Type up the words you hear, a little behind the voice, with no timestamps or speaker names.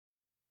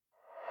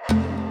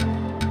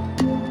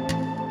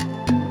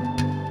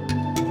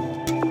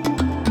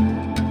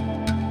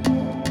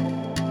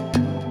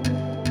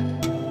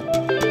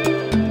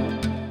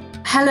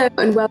Hello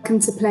and welcome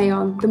to Play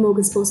On, the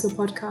Morgan Sports Law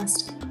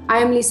podcast. I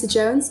am Lisa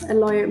Jones, a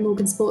lawyer at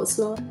Morgan Sports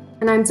Law,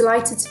 and I'm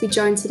delighted to be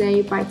joined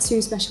today by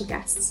two special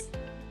guests.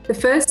 The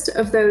first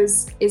of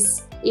those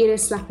is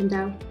Iris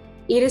Lappendel.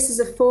 Iris is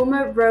a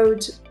former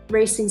road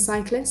racing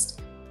cyclist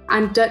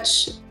and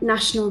Dutch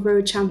national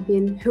road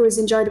champion who has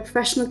enjoyed a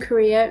professional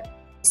career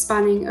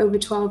spanning over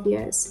 12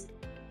 years.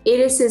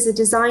 Iris is a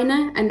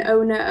designer and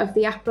owner of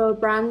the apparel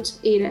brand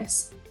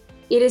Iris.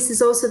 Iris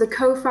is also the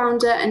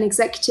co-founder and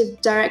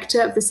executive director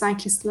of the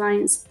Cyclist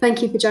Alliance.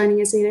 Thank you for joining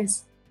us,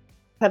 Iris.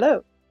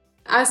 Hello.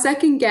 Our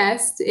second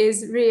guest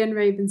is Rian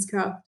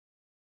Ravenscroft.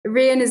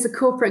 Rian is a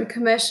corporate and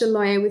commercial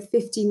lawyer with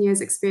 15 years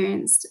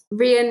experience.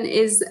 Rian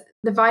is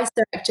the vice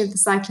director of the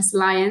Cyclist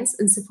Alliance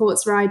and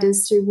supports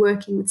riders through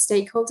working with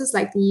stakeholders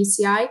like the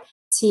UCI,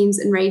 teams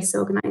and race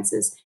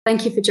organisers.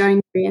 Thank you for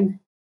joining, Rian.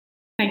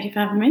 Thank you for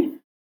having me.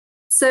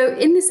 So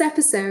in this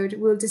episode,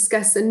 we'll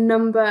discuss a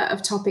number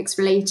of topics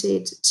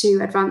related to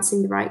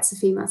advancing the rights of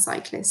female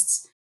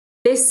cyclists.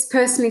 This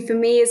personally for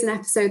me is an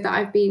episode that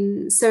I've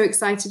been so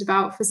excited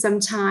about for some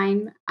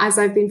time, as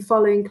I've been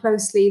following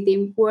closely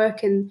the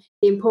work and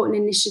the important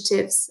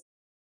initiatives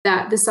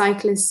that the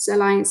Cyclist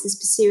Alliance is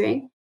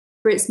pursuing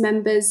for its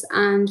members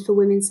and for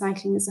women's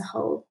cycling as a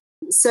whole.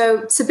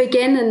 So to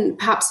begin, and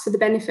perhaps for the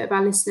benefit of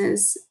our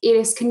listeners,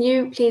 Iris, can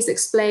you please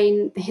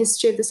explain the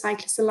history of the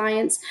Cyclist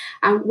Alliance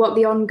and what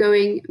the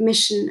ongoing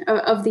mission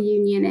of the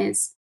union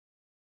is?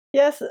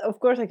 Yes,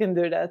 of course I can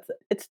do that.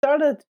 It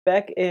started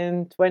back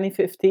in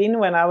 2015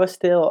 when I was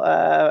still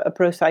a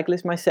pro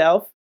cyclist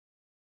myself.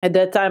 At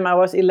that time, I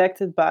was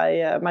elected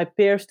by my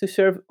peers to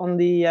serve on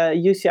the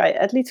UCI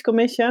Athletes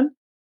Commission,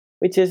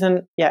 which is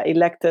an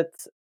elected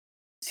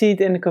seat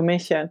in the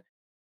commission.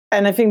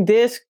 And I think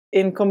this,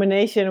 in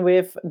combination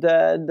with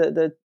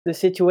the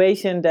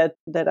situation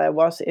that I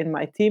was in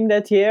my team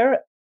that year,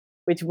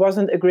 which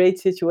wasn't a great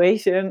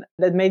situation,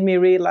 that made me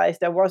realize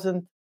there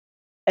wasn't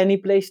any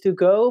place to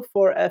go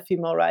for a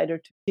female rider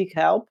to seek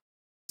help.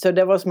 So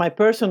that was my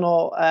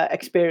personal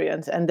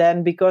experience. And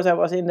then because I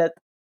was in that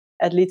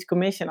athletes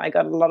commission, I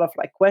got a lot of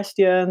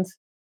questions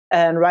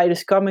and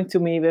riders coming to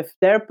me with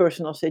their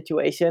personal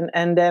situation.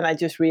 And then I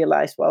just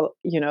realized, well,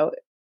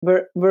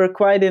 we're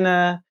quite in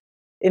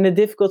a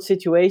difficult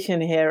situation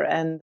here,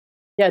 and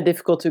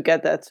difficult to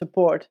get that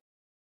support.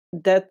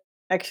 That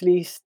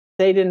actually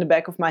stayed in the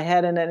back of my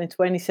head. And then in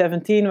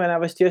 2017, when I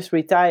was just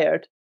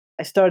retired,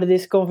 I started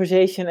this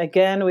conversation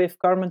again with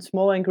Carmen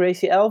Small and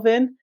Gracie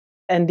Elvin.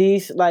 And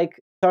these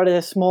started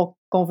as small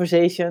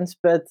conversations,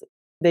 but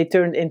they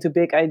turned into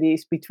big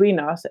ideas between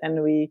us.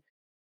 And we,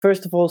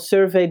 first of all,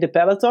 surveyed the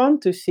peloton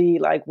to see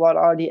what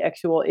are the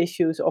actual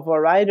issues of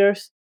our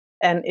riders,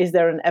 and is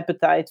there an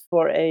appetite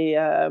for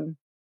a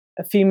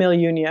female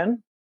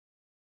union.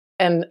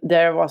 And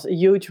there was a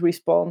huge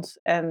response,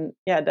 and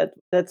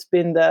that's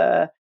been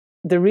the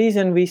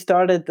reason we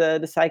started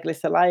the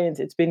Cyclist Alliance.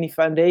 It's been the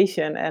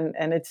foundation,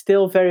 and it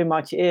still very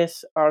much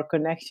is our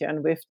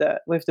connection with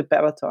the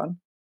peloton.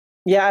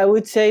 I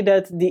would say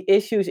that the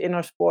issues in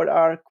our sport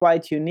are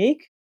quite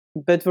unique,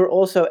 but we're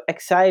also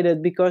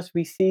excited because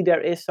we see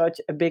there is such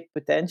a big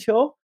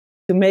potential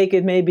to make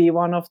it maybe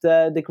one of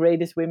the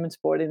greatest women's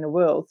sport in the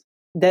world.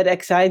 That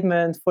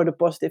excitement for the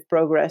positive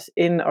progress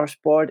in our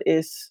sport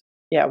is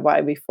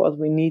why we thought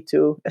we need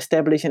to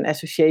establish an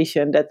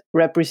association that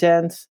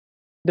represents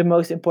the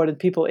most important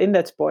people in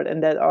that sport,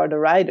 and that are the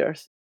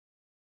riders.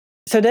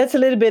 So that's a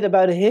little bit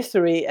about the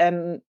history,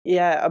 and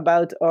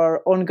about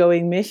our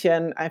ongoing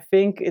mission. I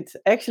think it's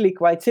actually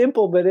quite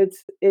simple, but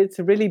it's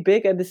really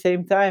big at the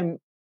same time.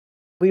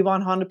 We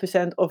want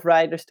 100% of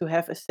riders to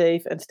have a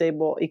safe and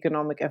stable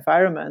economic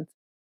environment,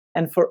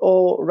 and for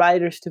all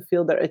riders to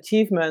feel their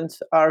achievements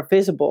are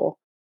visible.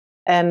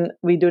 And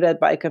we do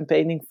that by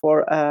campaigning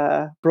for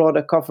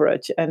broader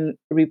coverage and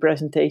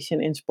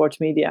representation in sports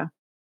media.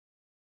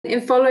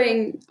 In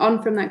following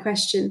on from that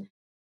question,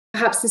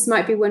 perhaps this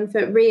might be one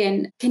for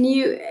Rian. Can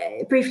you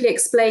briefly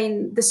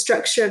explain the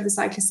structure of the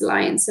Cyclist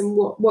Alliance and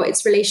what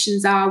its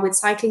relations are with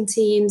cycling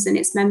teams and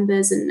its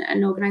members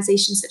and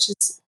organisations such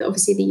as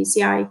obviously the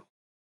UCI?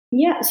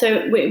 Yeah,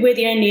 so we're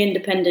the only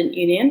independent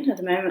union at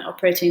the moment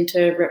operating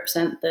to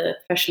represent the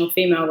professional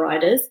female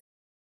riders.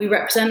 We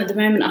represent at the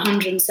moment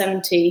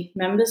 170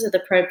 members of the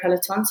pro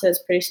peloton, so it's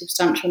a pretty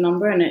substantial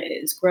number, and it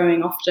is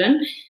growing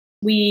often.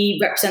 We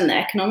represent the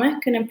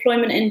economic and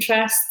employment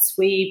interests.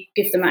 We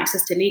give them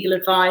access to legal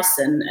advice,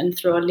 and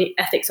through our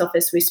ethics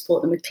office, we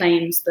support them with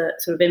claims that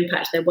sort of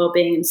impact their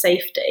well-being and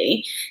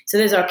safety. So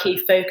those are our key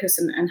focus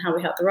and how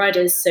we help the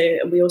riders. So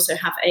we also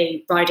have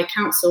a rider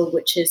council,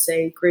 which is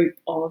a group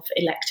of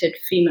elected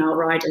female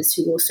riders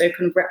who also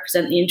kind of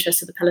represent the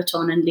interests of the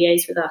peloton and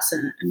liaise with us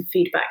and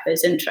feedback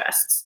those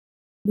interests.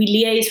 We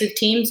liaise with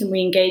teams and we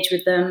engage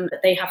with them,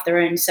 but they have their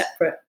own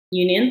separate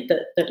union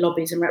that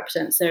lobbies and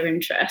represents their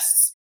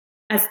interests.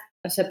 As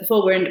I said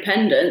before, we're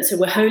independent, so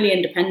we're wholly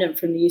independent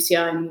from the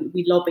UCI, and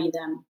we lobby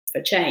them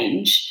for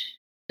change.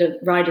 The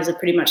riders are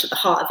pretty much at the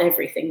heart of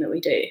everything that we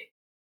do.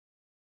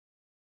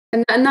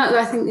 And that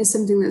I think is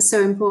something that's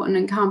so important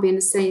and can't be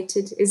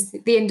understated, is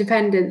the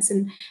independence,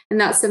 and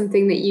that's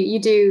something that you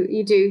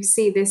do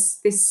see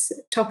this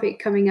topic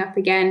coming up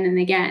again and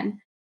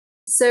again.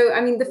 So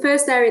I mean, the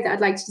first area that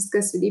I'd like to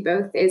discuss with you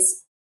both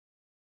is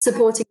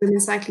supporting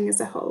women's cycling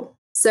as a whole.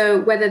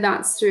 So whether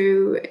that's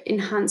through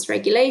enhanced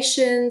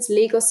regulations,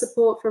 legal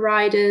support for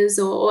riders,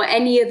 or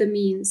any other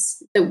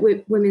means that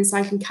women's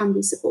cycling can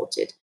be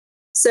supported.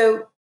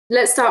 So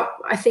let's start,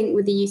 I think,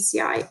 with the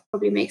UCI.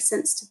 Probably makes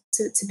sense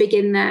to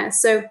begin there.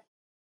 So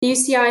the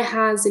UCI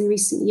has in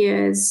recent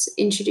years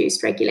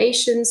introduced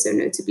regulations, so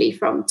notably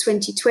from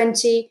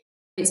 2020,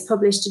 it's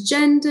published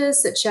agendas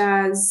such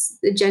as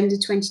Agenda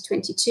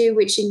 2022,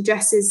 which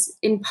addresses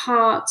in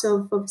part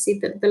of obviously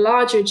the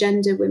larger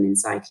agenda,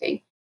 women's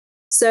cycling.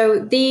 So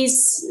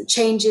these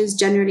changes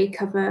generally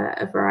cover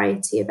a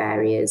variety of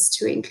areas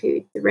to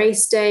include the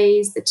race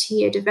days, the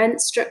tiered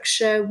event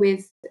structure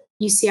with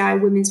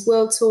UCI Women's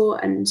World Tour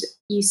and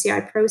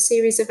UCI Pro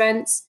Series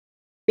events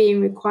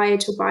being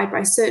required to abide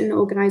by certain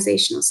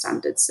organisational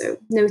standards, so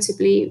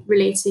notably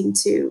relating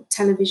to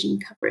television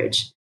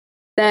coverage.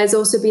 There's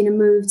also been a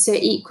move to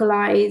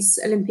equalise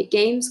Olympic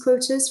Games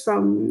quotas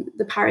from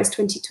the Paris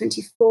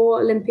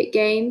 2024 Olympic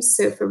Games.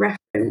 So for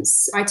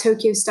reference, by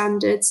Tokyo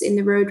standards in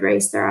the road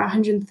race, there are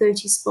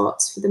 130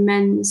 spots for the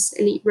men's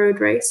elite road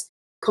race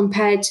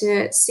compared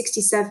to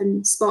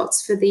 67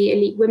 spots for the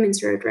elite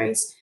women's road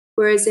race.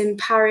 Whereas in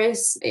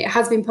Paris, it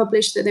has been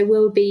published that there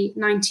will be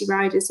 90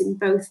 riders in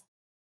both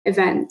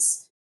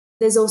events.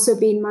 There's also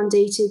been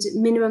mandated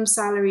minimum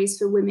salaries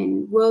for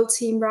women world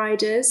team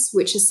riders,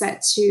 which are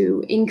set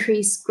to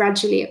increase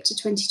gradually up to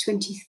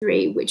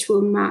 2023, which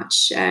will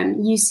match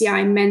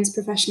UCI men's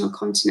professional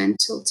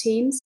continental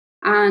teams,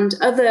 and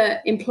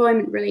other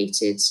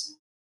employment-related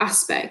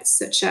aspects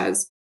such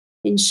as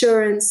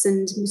insurance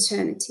and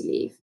maternity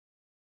leave.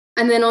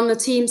 And then on the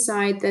team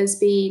side, there's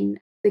been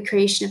the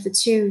creation of the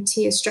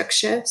two-tier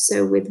structure,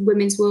 so with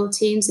women's world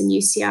teams and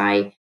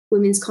UCI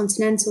women's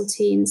continental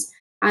teams.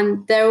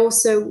 And there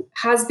also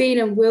has been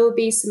and will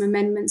be some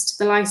amendments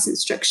to the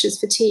license structures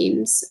for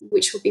teams,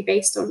 which will be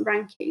based on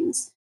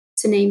rankings,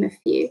 to name a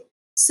few.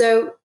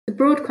 So the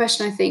broad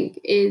question, I think,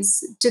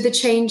 is, do the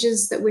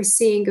changes that we're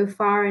seeing go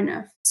far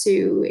enough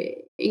to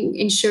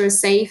ensure a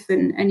safe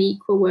and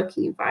equal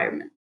working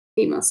environment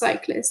for female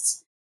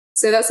cyclists?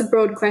 So that's a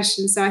broad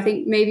question. So I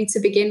think maybe to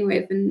begin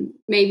with, and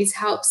maybe to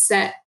help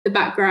set the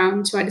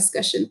background to our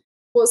discussion,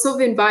 what sort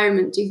of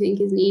environment do you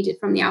think is needed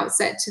from the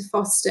outset to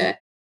foster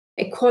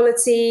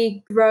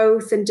equality,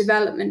 growth, and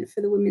development for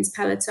the women's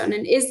peloton?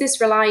 And is this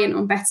reliant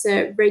on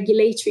better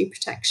regulatory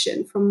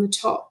protection from the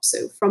top,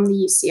 so from the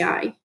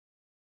UCI?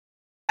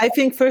 I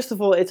think, first of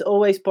all, it's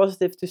always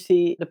positive to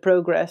see the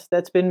progress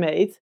that's been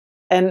made.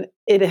 And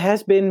it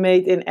has been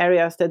made in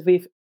areas that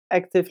we've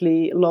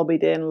actively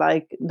lobbied in,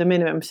 like the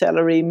minimum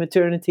salary,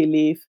 maternity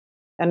leave.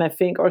 And I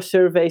think our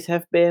surveys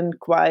have been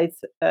quite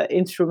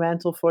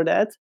instrumental for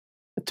that,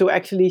 to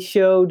actually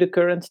show the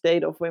current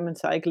state of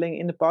women's cycling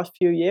in the past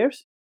few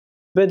years.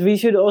 But we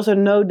should also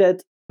know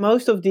that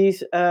most of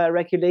these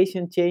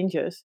regulation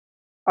changes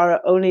are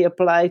only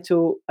applied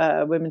to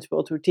women's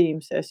World Tour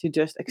teams, as you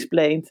just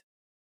explained,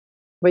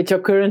 which are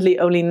currently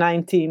only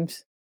 9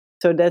 teams.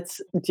 So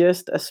that's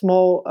just a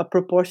small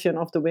proportion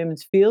of the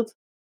women's field.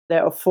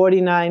 There are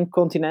 49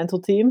 continental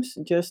teams,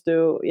 just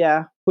to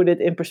put it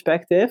in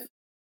perspective.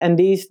 And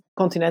these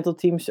continental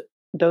teams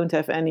don't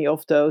have any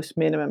of those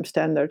minimum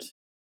standards.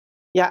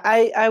 Yeah,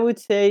 I would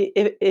say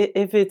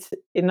if it's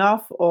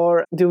enough,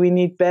 or do we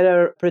need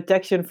better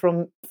protection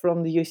from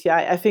the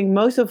UCI? I think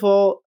most of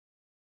all,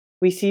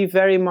 we see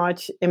very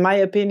much, in my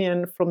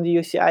opinion, from the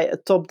UCI, a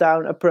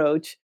top-down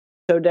approach.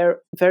 So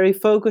they're very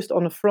focused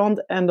on the front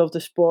end of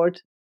the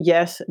sport.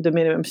 Yes, the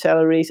minimum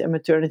salaries and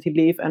maternity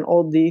leave and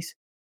all these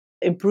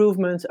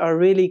improvements are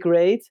really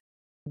great,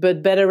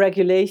 but better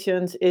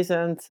regulations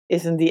isn't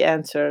the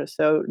answer.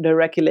 So the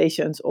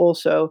regulations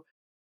also,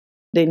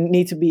 they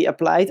need to be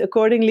applied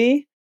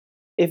accordingly.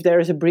 If there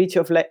is a breach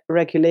of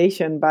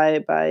regulation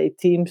by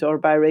teams or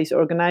by race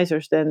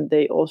organizers, then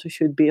they also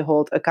should be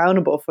held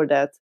accountable for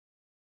that.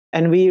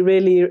 And we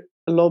really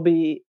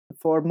lobby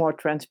for more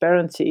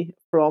transparency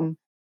from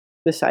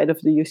the side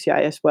of the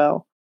UCI as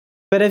well.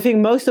 But I think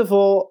most of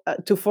all,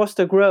 to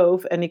foster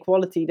growth and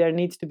equality, there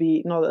needs to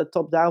be not a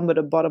top-down but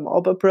a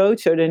bottom-up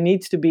approach. So there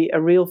needs to be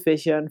a real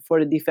vision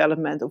for the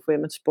development of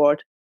women's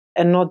sport,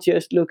 and not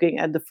just looking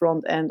at the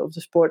front end of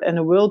the sport and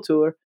the World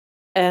Tour.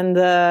 And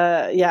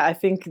I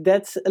think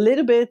that's a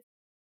little bit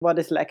what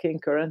is lacking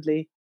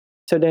currently.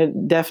 So there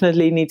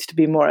definitely needs to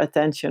be more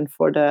attention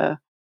for the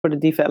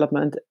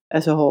development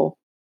as a whole.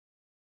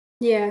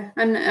 Yeah,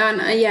 and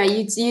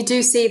you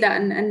do see that,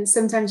 and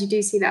sometimes you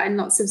do see that in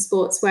lots of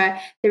sports where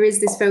there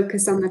is this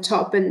focus on the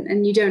top,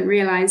 and you don't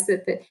realize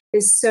that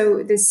there's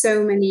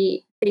so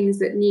many things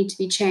that need to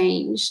be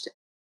changed.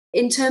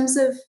 In terms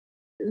of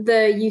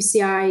the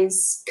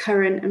UCI's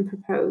current and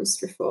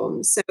proposed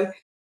reforms, so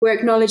we're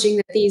acknowledging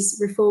that these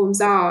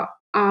reforms are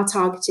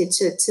targeted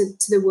to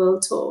the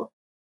World Tour.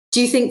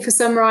 Do you think for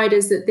some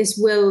riders that this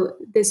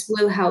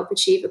will help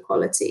achieve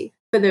equality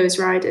for those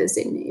riders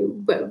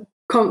in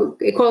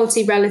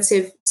equality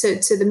relative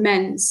to the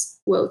men's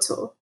World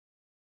Tour?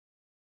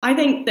 I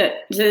think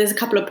that there's a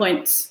couple of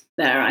points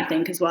there, I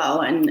think, as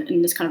well, and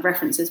this kind of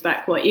references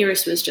back what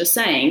Iris was just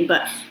saying,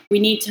 but we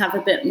need to have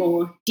a bit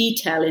more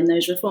detail in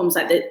those reforms.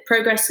 Like, the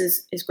progress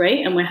is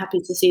great, and we're happy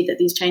to see that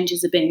these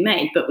changes are being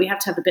made, but we have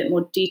to have a bit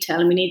more detail,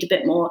 and we need a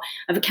bit more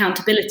of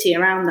accountability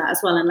around that as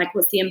well. And like,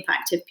 what's the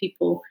impact if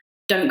people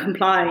don't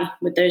comply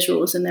with those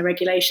rules and their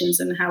regulations,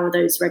 and how are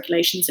those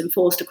regulations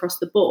enforced across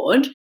the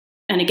board?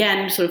 And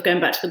again, sort of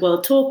going back to the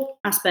World Tour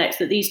aspect,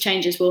 that these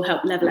changes will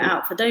help level it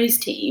out for those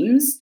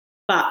teams,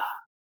 but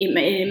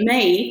it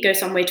may go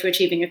some way to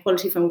achieving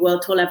equality from a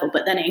World Tour level,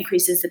 but then it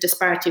increases the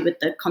disparity with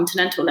the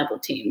continental level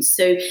teams.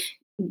 So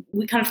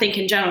we kind of think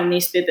in general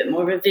needs to be a bit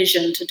more of a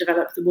vision to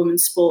develop the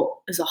women's sport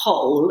as a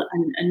whole,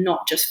 and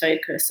not just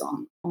focus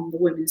on the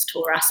women's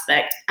tour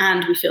aspect.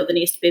 And we feel there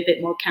needs to be a bit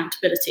more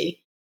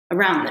accountability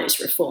around those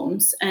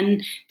reforms.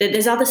 And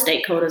there's other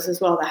stakeholders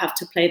as well that have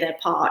to play their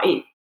part.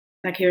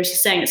 Like Iris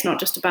is saying, it's not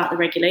just about the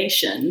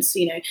regulations.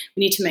 We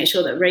need to make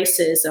sure that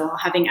races are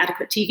having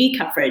adequate TV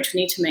coverage.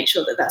 We need to make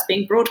sure that that's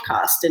being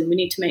broadcast, and we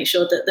need to make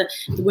sure that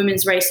the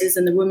women's races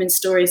and the women's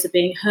stories are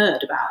being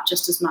heard about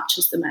just as much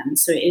as the men.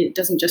 So it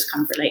doesn't just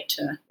kind of relate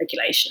to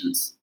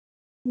regulations.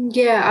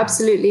 Yeah,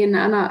 absolutely,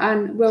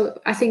 and well,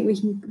 I think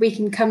we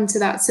can come to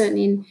that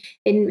certainly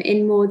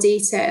in more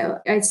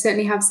detail. I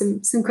certainly have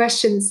some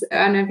questions,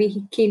 and I'd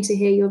be keen to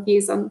hear your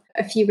views on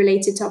a few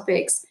related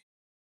topics.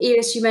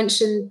 Iris, you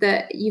mentioned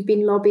that you've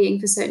been lobbying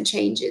for certain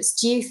changes.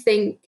 Do you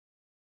think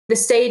the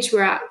stage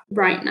we're at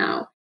right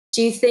now,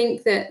 do you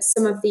think that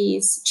some of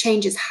these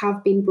changes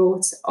have been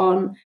brought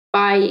on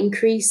by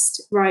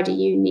increased rider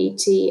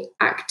unity,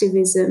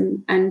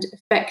 activism, and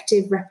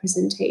effective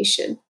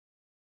representation?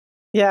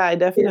 Yeah, I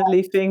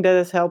definitely think that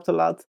has helped a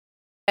lot.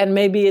 And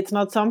maybe it's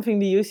not something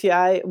the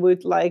UCI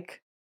would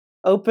like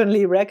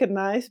openly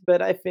recognize,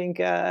 but I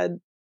think,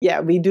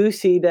 we do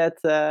see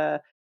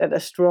that that a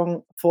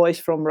strong voice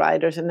from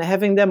riders, and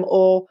having them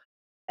all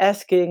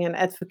asking and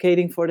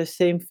advocating for the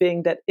same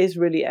thing, that is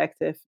really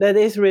active. That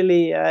is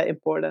really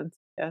important.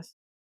 Yes.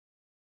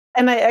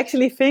 And I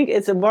actually think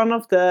it's one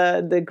of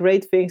the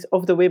great things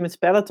of the women's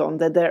peloton,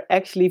 that they're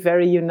actually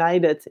very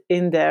united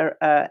in their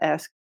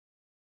ask.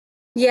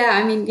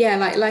 Yeah, I mean, yeah,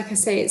 like I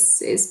say,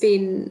 it's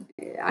been.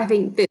 I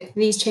think that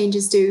these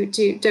changes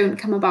don't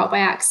come about by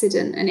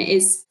accident, and it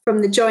is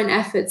from the joint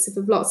efforts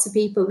of lots of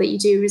people that you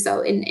do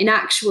result in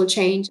actual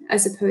change,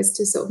 as opposed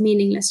to sort of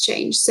meaningless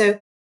change. So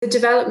the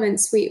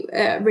developments we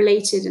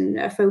related and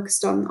are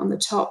focused on the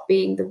top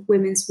being the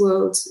women's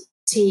world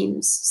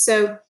teams.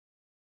 So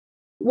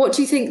what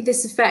do you think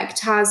this effect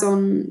has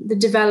on the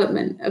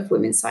development of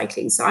women's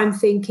cycling? So I'm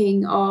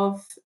thinking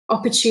of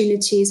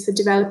opportunities for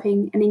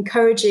developing and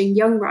encouraging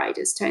young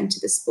riders to enter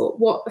the sport.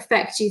 What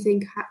effect do you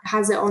think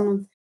has it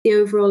on the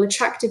overall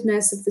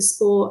attractiveness of the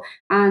sport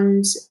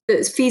and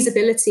the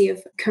feasibility of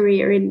a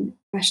career in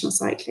professional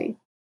cycling?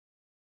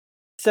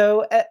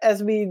 So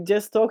as we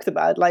just talked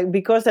about, like,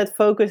 because that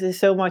focus is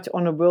so much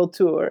on a world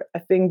tour, I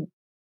think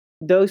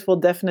those will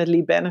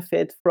definitely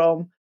benefit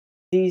from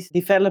these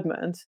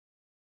developments.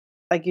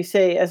 Like you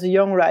say, as a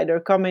young rider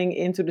coming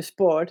into the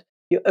sport,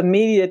 you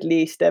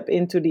immediately step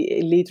into the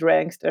elite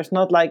ranks. There's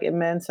not like in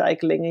men's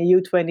cycling, a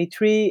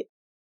U23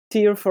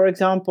 tier, for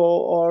example,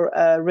 or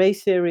a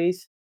race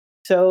series.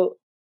 So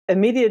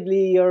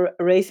immediately you're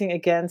racing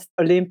against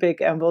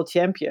Olympic and world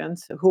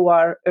champions who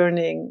are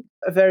earning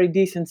a very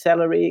decent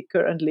salary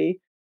currently,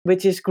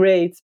 which is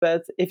great.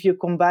 But if you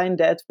combine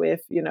that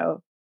with,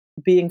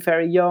 being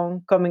very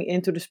young, coming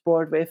into the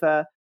sport with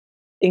a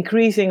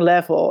increasing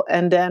level,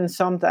 and then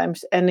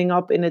sometimes ending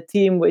up in a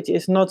team which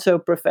is not so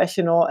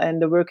professional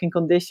and the working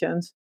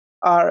conditions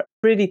are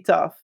pretty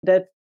tough,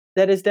 that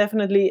is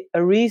definitely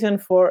a reason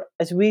for,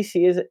 as we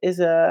see, is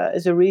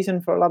a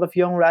reason for a lot of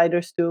young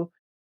riders to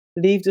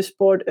leave the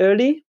sport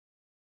early,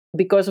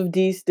 because of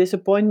these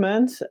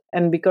disappointments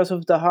and because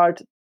of the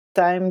hard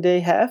time they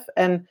have.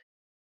 And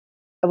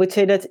I would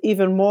say that's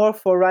even more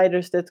for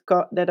riders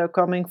that are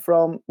coming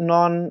from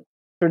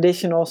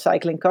non-traditional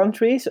cycling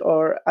countries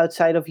or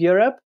outside of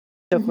Europe.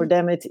 So for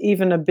them, it's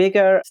even a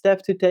bigger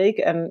step to take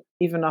and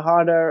even a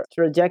harder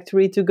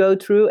trajectory to go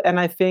through.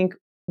 And I think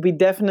we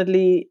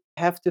definitely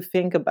have to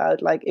think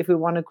about, like, if we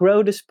want to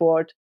grow the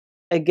sport,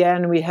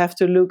 again, we have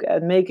to look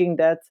at making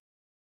that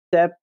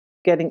step,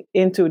 getting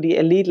into the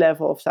elite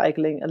level of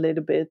cycling, a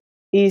little bit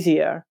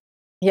easier.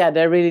 Yeah,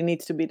 there really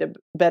needs to be the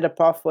better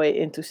pathway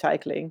into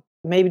cycling.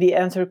 Maybe the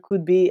answer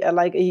could be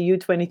like a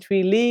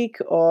U23 league,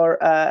 or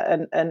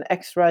an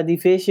extra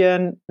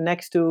division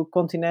next to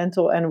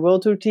continental and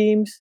world tour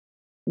teams.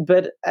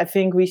 But I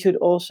think we should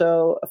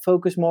also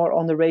focus more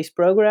on the race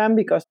program,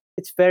 because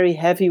it's very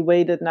heavy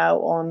weighted now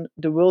on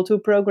the world tour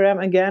program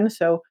again.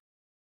 So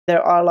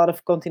there are a lot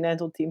of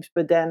continental teams,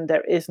 but then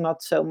there is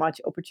not so much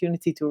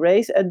opportunity to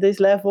race at this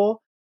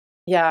level.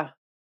 Yeah.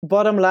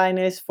 Bottom line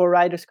is, for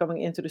riders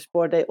coming into the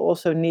sport, they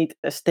also need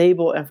a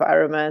stable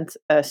environment,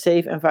 a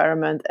safe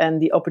environment, and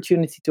the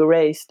opportunity to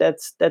race.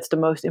 That's the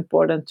most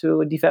important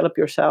to develop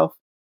yourself.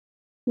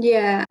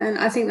 Yeah, and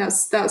I think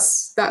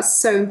that's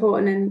so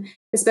important, and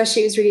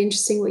especially it was really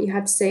interesting what you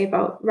had to say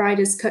about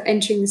riders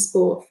entering the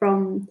sport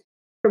from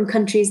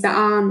countries that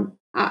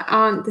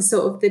aren't the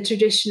sort of the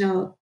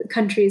traditional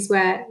countries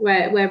where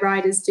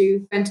riders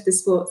do enter the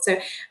sport. So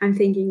I'm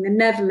thinking the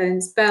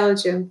Netherlands,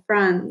 Belgium,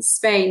 France,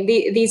 Spain.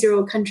 These are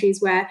all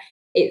countries where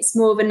it's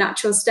more of a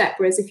natural step.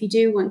 Whereas if you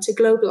do want to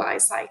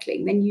globalize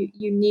cycling, then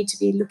you need to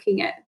be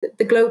looking at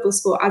the global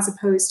sport as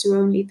opposed to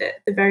only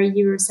the very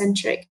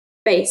Eurocentric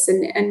base.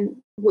 And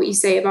what you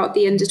say about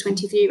the under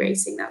 23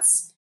 racing,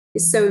 that's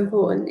is so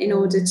important in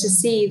order to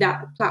see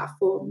that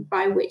platform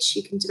by which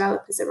you can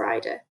develop as a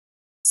rider.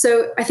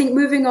 So I think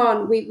moving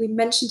on, we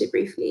mentioned it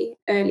briefly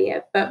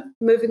earlier, but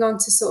moving on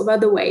to sort of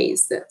other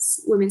ways that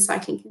women's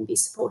cycling can be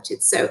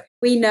supported. So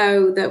we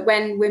know that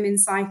when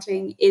women's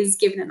cycling is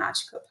given an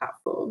adequate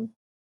platform,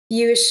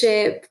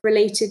 viewership,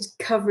 related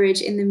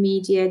coverage in the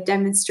media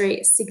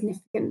demonstrate a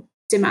significant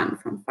demand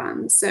from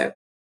fans. So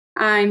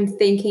I'm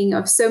thinking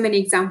of so many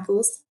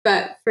examples,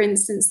 but for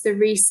instance, the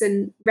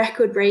recent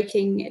record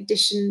breaking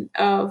edition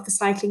of the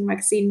cycling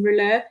magazine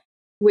Rouleur,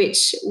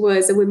 which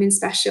was a women's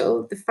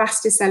special, the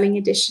fastest selling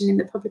edition in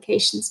the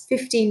publication's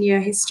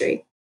 15-year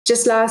history.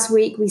 Just last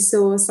week, we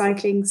saw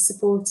cycling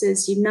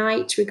supporters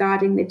unite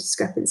regarding the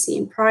discrepancy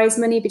in prize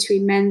money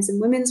between men's and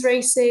women's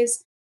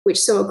races,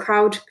 which saw a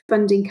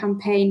crowdfunding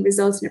campaign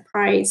result in a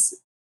prize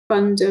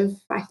fund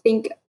of, I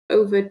think,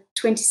 over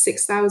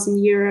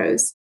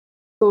 €26,000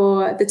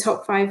 for the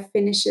top 5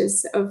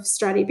 finishers of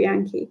Strade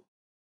Bianche.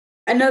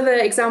 Another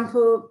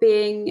example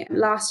being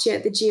last year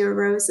at the Giro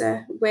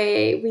Rosa,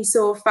 where we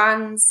saw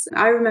fans,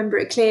 I remember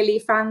it clearly,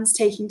 fans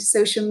taking to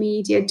social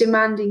media,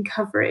 demanding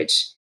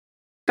coverage.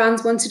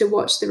 Fans wanted to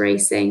watch the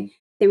racing.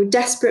 They were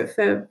desperate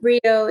for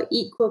real,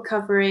 equal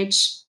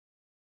coverage.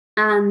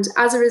 And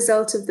as a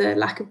result of the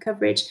lack of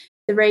coverage,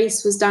 the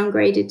race was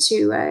downgraded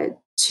to a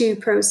 2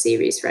 Pro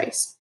Series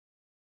race.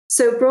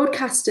 So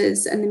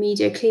broadcasters and the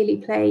media clearly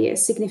play a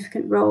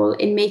significant role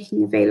in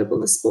making available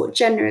the sport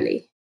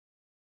generally.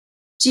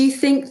 Do you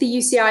think the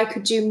UCI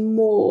could do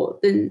more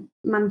than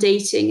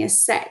mandating a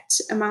set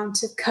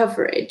amount of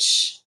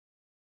coverage?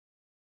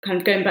 Kind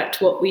of going back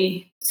to what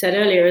we said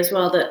earlier as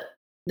well, that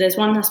there's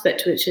one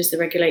aspect which is the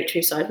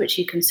regulatory side, which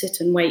you can sit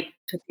and wait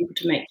for people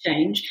to make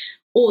change.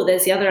 Or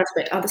there's the other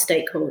aspect other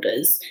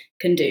stakeholders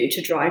can do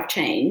to drive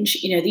change.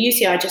 You know, the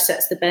UCI just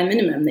sets the bare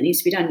minimum that needs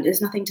to be done.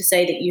 There's nothing to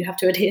say that you have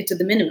to adhere to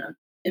the minimum.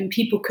 And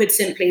people could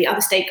simply,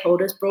 other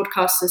stakeholders,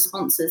 broadcasters,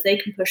 sponsors, they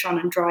can push on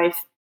and drive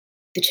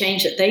the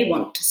change that they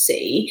want to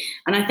see.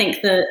 And I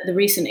think the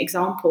recent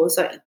examples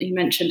that you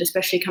mentioned,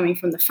 especially coming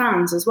from the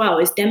fans as well,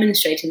 is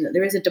demonstrating that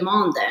there is a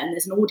demand there and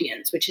there's an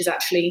audience which is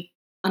actually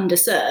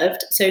underserved.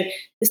 So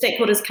the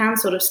stakeholders can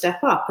sort of step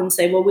up and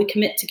say, well, we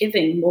commit to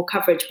giving more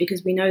coverage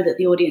because we know that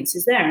the audience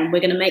is there and we're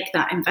going to make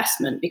that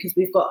investment because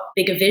we've got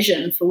bigger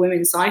vision for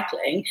women's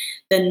cycling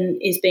than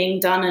is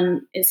being done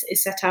and is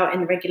set out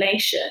in the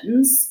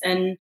regulations.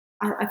 And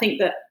I think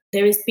that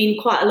there has been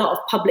quite a lot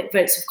of public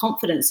votes of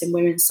confidence in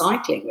women's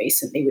cycling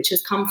recently, which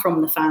has come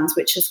from the fans,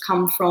 which has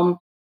come from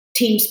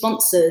team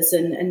sponsors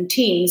and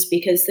teams,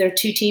 because there are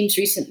 2 teams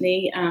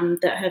recently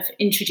that have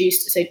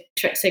introduced, so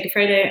Trek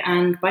Segafredo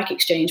and Bike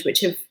Exchange, which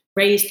have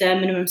raised their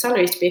minimum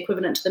salaries to be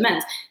equivalent to the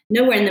men's.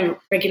 Nowhere in the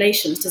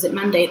regulations does it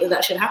mandate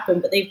that should happen,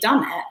 but they've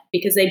done it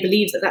because they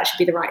believe that should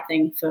be the right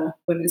thing for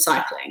women's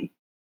cycling.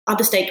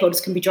 Other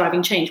stakeholders can be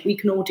driving change. We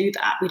can all do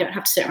that. We don't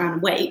have to sit around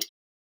and wait.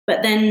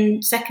 But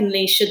then,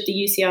 secondly, should the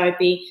UCI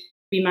be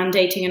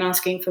mandating and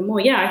asking for more?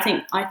 Yeah,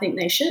 I think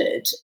they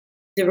should.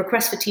 The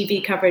request for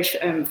TV coverage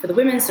for the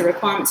women's, the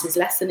requirements is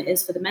less than it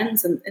is for the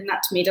men's, and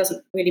that to me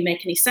doesn't really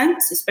make any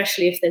sense,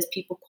 especially if there's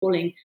people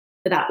calling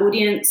for that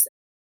audience.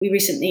 We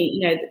recently,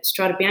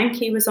 Strade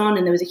Bianche was on,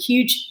 and there was a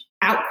huge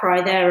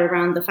outcry there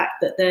around the fact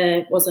that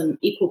there wasn't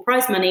equal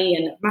prize money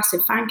and a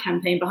massive fan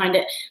campaign behind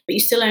it, but you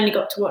still only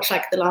got to watch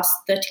like the last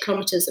 30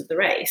 kilometers of the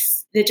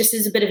race. There just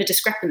is a bit of a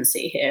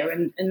discrepancy here,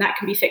 and that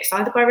can be fixed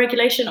either by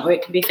regulation or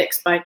it can be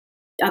fixed by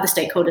other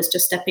stakeholders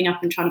just stepping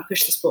up and trying to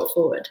push the sport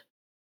forward.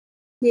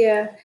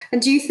 Yeah.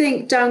 And do you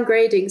think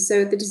downgrading,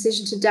 so the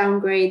decision to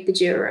downgrade the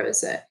Giro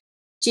Rosa,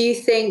 do you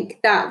think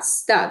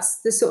that's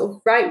the sort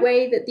of right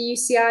way that the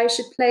UCI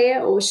should play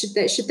it, or should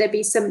there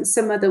be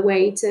some other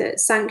way to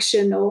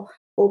sanction or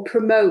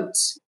promote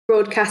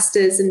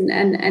broadcasters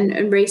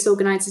and race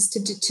organisers to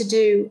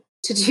do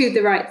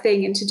the right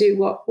thing and to do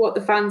what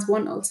the fans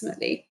want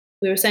ultimately?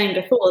 We were saying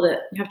before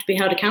that you have to be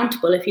held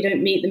accountable if you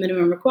don't meet the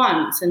minimum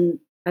requirements, and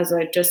as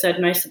I just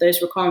said, most of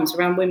those requirements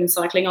around women's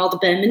cycling are the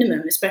bare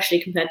minimum, especially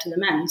compared to the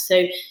men.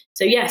 So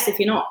yes, if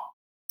you're not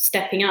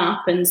stepping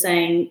up and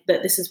saying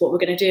that this is what we're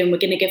going to do and we're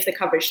going to give the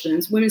coverage to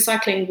them, women's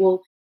cycling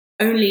will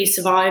only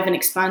survive and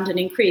expand and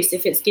increase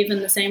if it's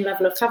given the same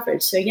level of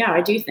coverage. So yeah,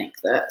 I do think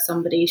that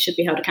somebody should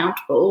be held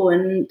accountable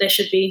and there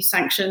should be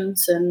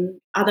sanctions,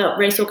 and other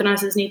race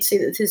organisers need to see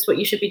that this is what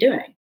you should be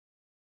doing.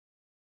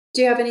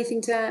 Do you have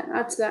anything to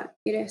add to that,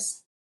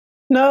 Iris?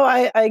 No,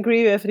 I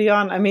agree with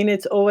Rian. I mean,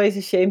 it's always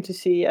a shame to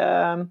see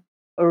a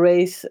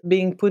race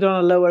being put on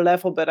a lower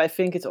level, but I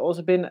think it's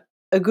also been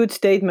a good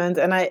statement.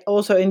 And I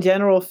also in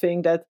general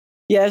think that,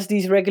 yes,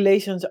 these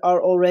regulations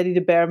are already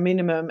the bare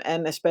minimum.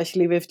 And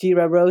especially with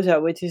Gira Rosa,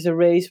 which is a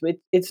race,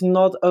 it's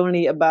not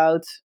only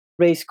about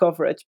race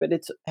coverage, but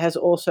it has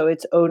also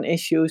its own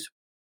issues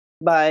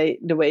by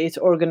the way it's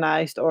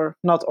organized or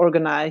not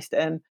organized,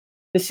 and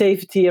the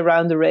safety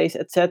around the race,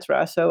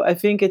 etc. So I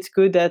think it's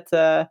good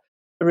that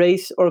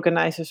race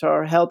organizers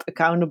are held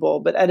accountable.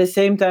 But at the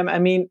same time, I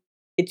mean,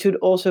 it should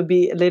also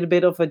be a little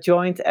bit of a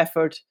joint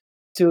effort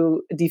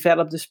to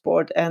develop the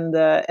sport and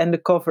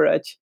the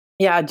coverage.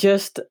 Yeah,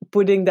 just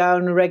putting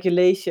down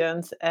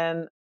regulations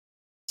and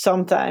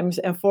sometimes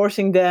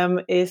enforcing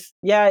them is,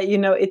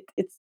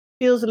 it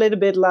feels a little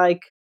bit like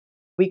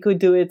we could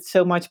do it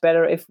so much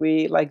better if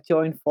we like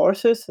join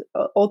forces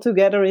all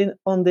together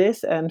on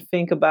this and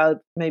think about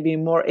maybe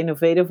more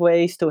innovative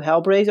ways to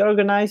help race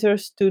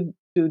organizers to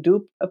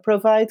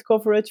provide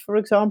coverage, for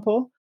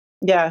example.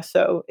 Yeah,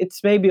 so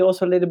it's maybe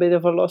also a little bit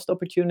of a lost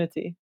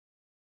opportunity.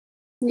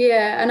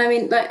 Yeah, and I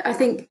mean, like, I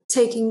think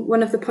taking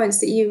one of the points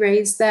that you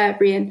raised there,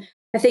 Brian,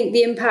 I think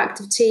the impact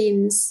of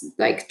teams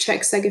like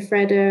Trek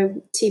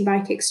Segafredo, Team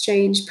Bike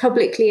Exchange,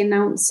 publicly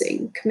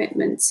announcing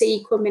commitment to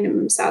equal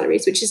minimum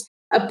salaries, which is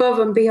above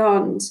and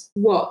beyond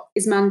what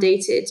is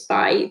mandated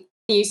by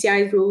the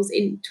UCI's rules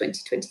in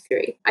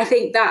 2023. I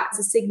think that's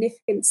a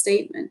significant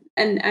statement,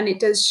 and it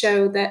does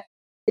show that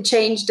the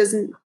change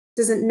doesn't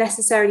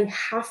necessarily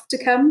have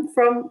to come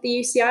from the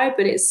UCI,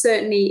 but it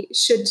certainly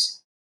should,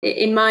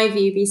 in my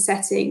view, be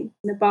setting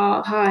the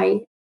bar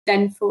high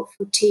then for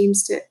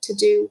teams to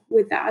do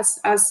with that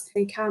as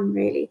they can,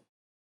 really.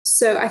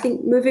 So I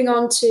think moving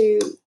on to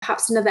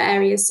perhaps another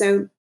area,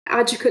 so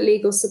adequate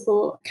legal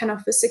support can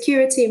offer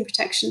security and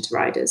protection to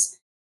riders.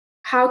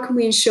 How can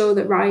we ensure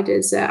that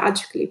riders are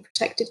adequately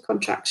protected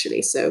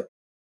contractually? So,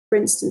 for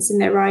instance, in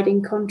their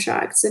riding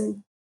contracts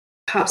and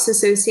perhaps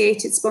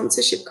associated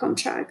sponsorship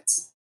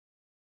contracts.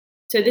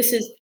 So this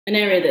is an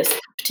area that's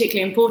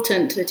particularly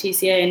important to the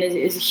TCA and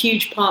is a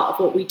huge part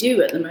of what we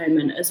do at the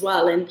moment as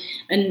well.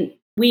 And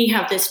we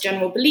have this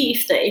general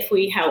belief that if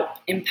we help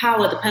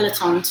empower the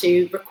peloton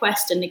to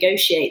request and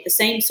negotiate the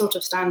same sort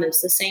of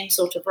standards, the same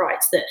sort of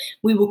rights, that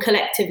we will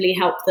collectively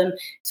help them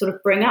sort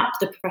of bring up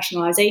the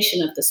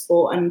professionalization of the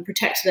sport and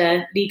protect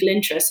their legal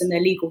interests and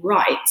their legal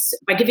rights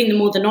by giving them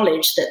all the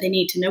knowledge that they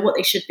need to know what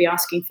they should be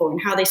asking for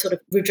and how they sort of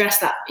redress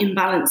that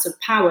imbalance of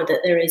power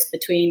that there is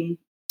between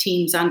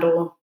teams and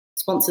or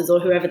sponsors or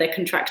whoever they're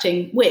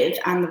contracting with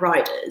and the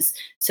riders.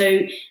 So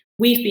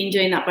we've been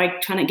doing that by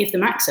trying to give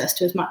them access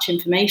to as much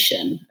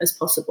information as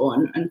possible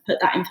and put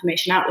that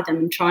information out with them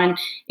and try and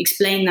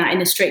explain that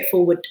in as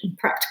straightforward and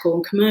practical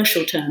and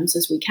commercial terms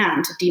as we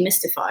can to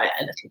demystify it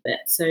a little bit.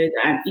 So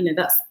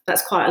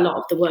that's quite a lot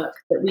of the work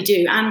that we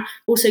do, and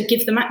also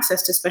give them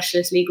access to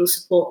specialist legal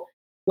support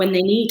when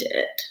they need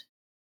it.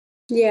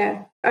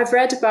 Yeah, I've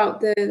read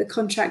about the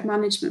contract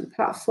management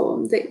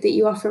platform that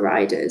you offer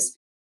riders.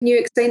 Can you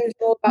explain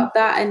more about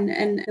that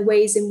and the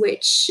ways in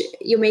which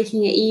you're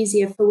making it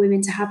easier for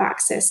women to have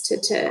access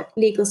to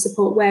legal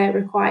support where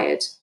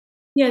required?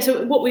 Yeah,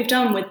 so what we've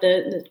done with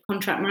the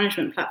contract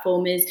management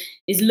platform is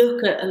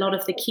look at a lot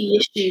of the key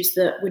issues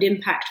that would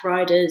impact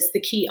riders, the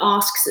key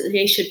asks that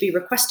they should be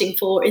requesting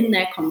for in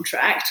their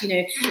contract.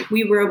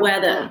 We were aware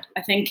that,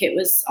 I think it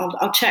was,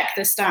 I'll check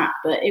the stat,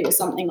 but it was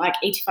something like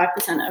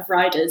 85% of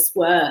riders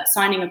were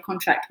signing a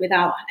contract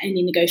without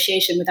any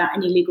negotiation, without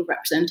any legal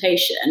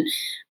representation.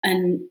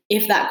 And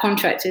if that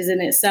contract is in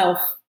itself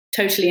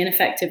totally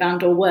ineffective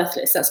and or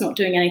worthless, that's not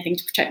doing anything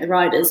to protect the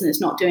riders and it's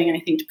not doing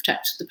anything to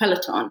protect the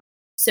peloton.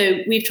 So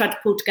we've tried to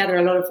pull together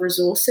a lot of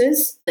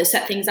resources that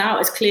set things out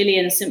as clearly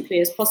and as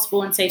simply as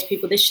possible and say to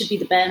people, this should be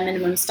the bare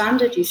minimum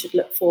standard you should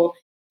look for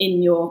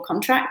in your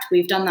contract.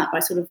 We've done that by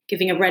sort of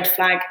giving a red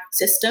flag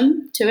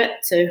system to it,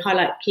 so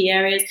highlight key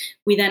areas.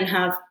 We then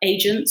have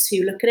agents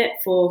who look at it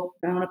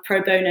on a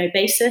pro bono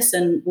basis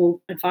and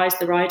will advise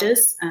the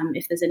riders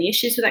if there's any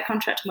issues with that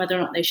contract and whether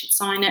or not they should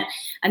sign it.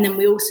 And then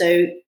we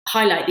also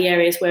highlight the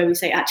areas where we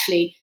say,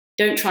 actually,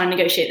 don't try and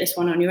negotiate this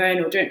one on your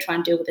own, or don't try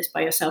and deal with this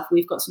by yourself.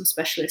 We've got some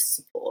specialist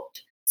support.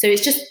 So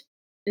it's just,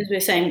 as we were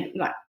saying,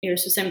 like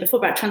Iris was saying before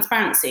about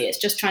transparency, it's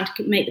just trying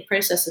to make the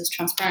process as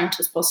transparent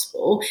as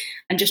possible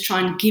and just try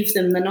and give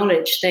them the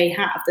knowledge they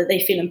have, that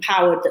they feel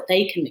empowered, that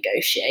they can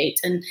negotiate.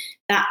 And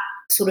that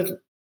sort of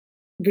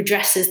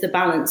redresses the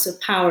balance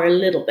of power a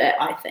little bit,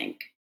 I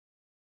think.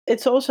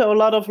 It's also a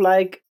lot of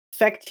like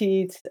fact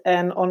sheets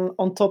and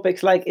on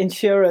topics like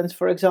insurance,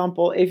 for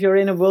example. If you're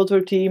in a World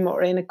Tour team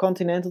or in a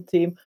Continental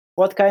team,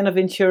 what kind of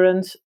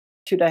insurance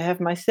should I have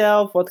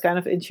myself? What kind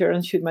of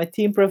insurance should my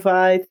team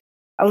provide?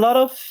 A lot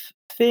of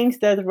things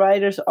that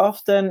riders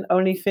often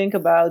only think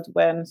about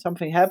when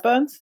something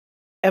happens.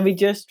 And we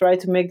just try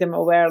to make them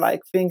aware,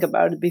 like, think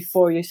about it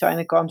before you sign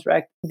a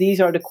contract.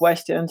 These are the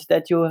questions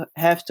that you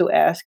have to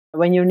ask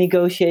when you're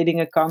negotiating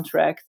a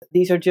contract.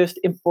 These are just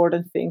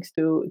important things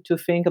to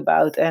think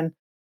about. And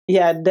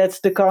yeah,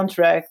 that's the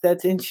contract,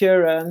 that's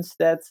insurance,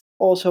 that's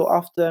also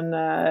often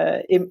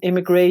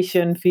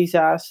immigration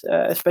visas,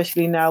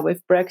 especially now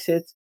with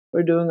Brexit.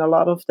 We're doing a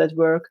lot of that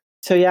work.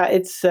 So yeah,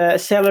 it's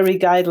salary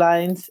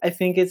guidelines. I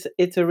think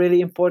it's a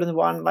really important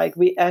one. Like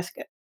we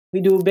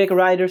do a big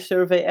rider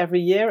survey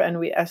every year, and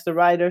we ask the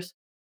riders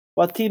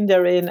what team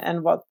they're in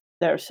and what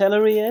their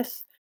salary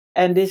is.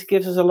 And this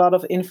gives us a lot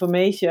of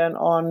information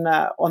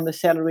on the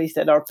salaries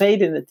that are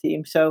paid in the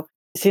team. So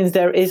since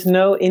there is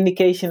no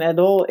indication at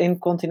all in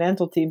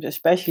continental teams,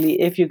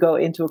 especially if you go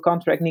into a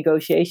contract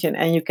negotiation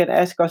and you can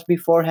ask us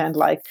beforehand,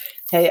 like,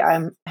 hey,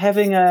 I'm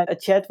having a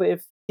chat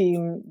with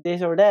team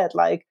this or that,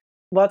 like,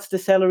 what's the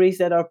salaries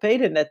that are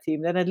paid in that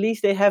team? Then at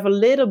least they have a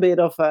little bit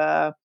of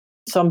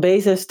some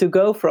basis to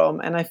go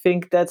from. And I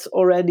think that's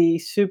already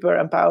super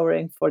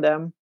empowering for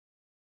them.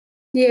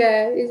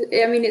 Yeah,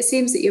 I mean, it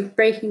seems that you're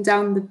breaking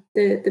down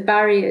the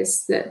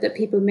barriers that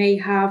people may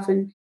have,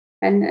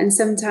 and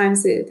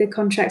sometimes the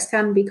contracts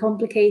can be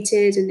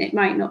complicated, and it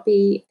might not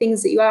be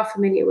things that you are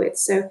familiar with.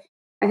 So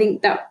I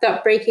think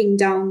that breaking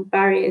down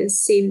barriers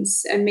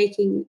seems and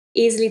making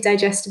easily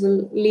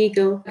digestible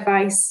legal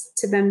advice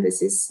to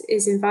members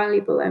is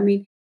invaluable. I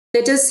mean,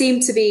 there does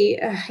seem to be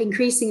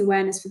increasing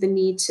awareness for the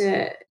need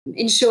to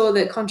ensure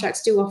that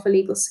contracts do offer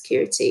legal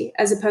security,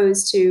 as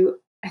opposed to,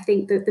 I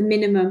think, that the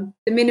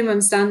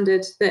minimum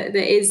standard that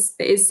is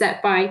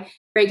set by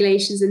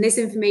regulations. And this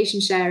information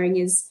sharing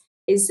is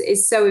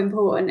so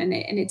important, and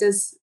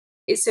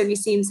it certainly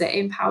seems that it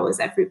empowers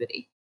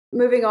everybody.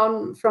 Moving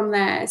on from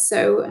there,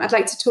 so I'd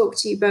like to talk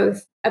to you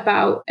both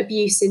about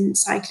abuse in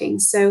cycling.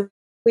 So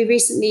we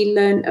recently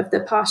learned of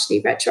the partially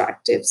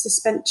retroactive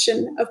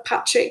suspension of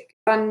Patrick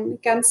Van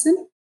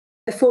Gansen,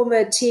 the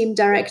former team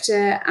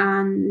director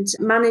and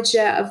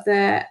manager of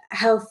the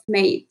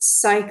Healthmate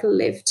Cycle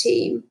Live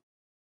team,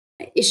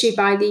 issued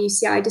by the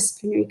UCI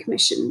Disciplinary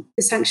Commission.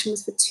 The sanction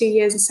was for 2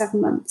 years and 7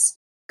 months,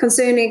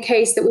 concerning a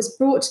case that was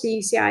brought to the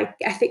UCI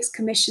Ethics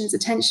Commission's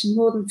attention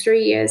more than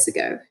 3 years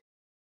ago.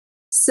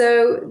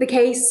 So the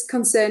case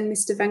concerned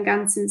Mr. Van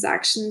Gansen's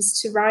actions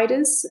to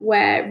riders,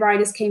 where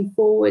riders came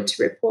forward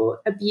to report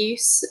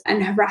abuse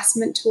and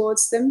harassment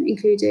towards them,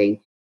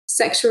 including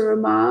sexual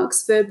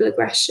remarks, verbal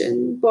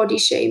aggression, body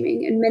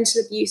shaming, and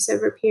mental abuse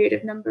over a period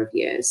of number of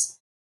years.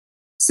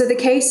 So the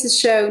case has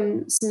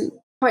shown some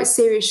quite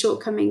serious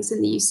shortcomings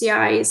in the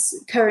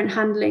UCI's current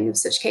handling of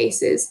such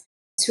cases,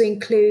 to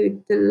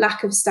include the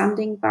lack of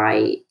standing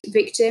by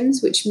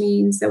victims, which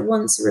means that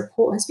once a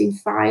report has been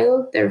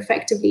filed, they're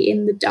effectively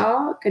in the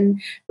dark and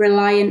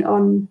reliant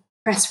on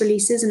press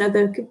releases and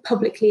other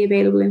publicly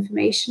available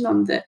information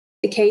on the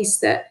case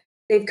that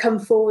they've come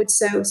forward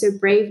so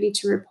bravely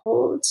to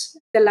report.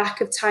 The lack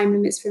of time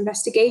limits for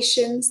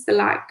investigations, the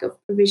lack of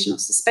provisional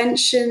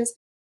suspensions,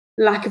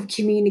 lack of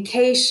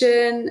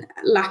communication,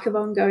 lack of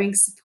ongoing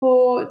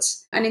support.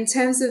 And in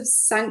terms of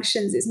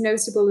sanctions, it's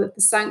notable that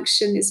the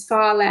sanction is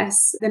far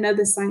less than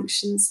other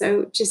sanctions.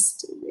 So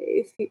just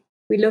if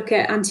we look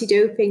at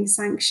anti-doping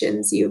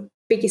sanctions, your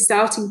biggest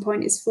starting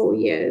point is 4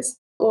 years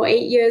or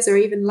 8 years or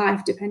even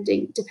life,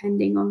 depending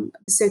on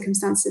the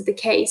circumstance of the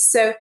case.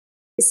 So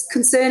it's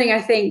concerning,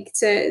 I think,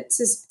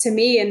 to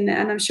me and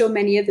I'm sure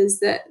many others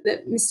that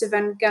Mr.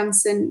 Van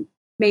Gansen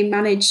may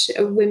manage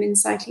a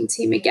women's cycling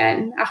team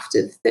again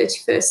after the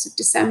 31st of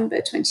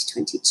December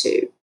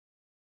 2022.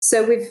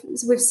 So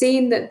we've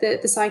seen that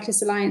the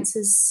Cyclist Alliance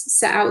has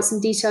set out some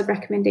detailed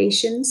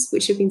recommendations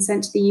which have been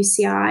sent to the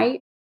UCI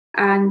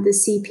and the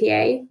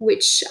CPA,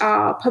 which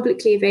are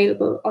publicly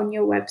available on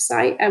your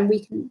website, and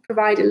we can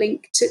provide a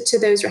link to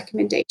those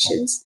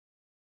recommendations.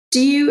 Do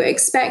you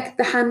expect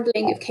the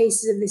handling of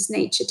cases of this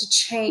nature to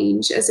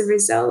change as a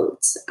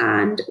result?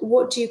 And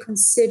what do you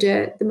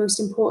consider the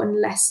most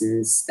important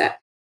lessons that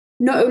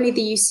not only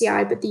the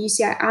UCI, but the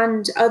UCI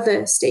and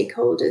other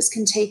stakeholders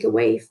can take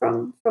away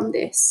from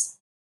this?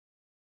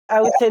 I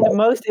would say the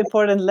most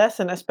important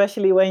lesson,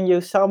 especially when you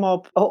sum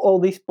up all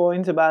these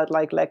points about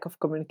like lack of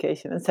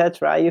communication,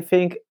 etc., you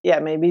think, yeah,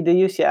 maybe the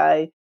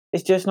UCI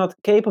is just not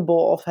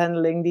capable of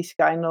handling these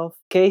kind of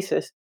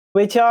cases,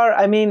 which are,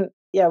 I mean,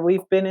 yeah,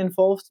 we've been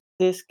involved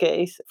in this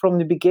case from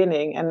the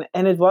beginning,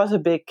 and it was a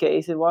big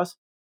case. It was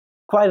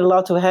quite a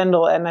lot to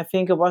handle, and I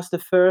think it was the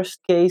first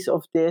case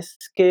of this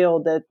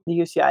scale that the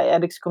UCI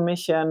Ethics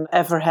Commission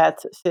ever had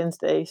since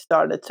they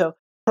started. So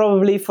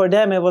probably for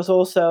them it was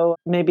also,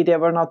 maybe they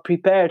were not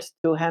prepared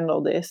to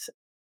handle this.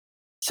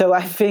 So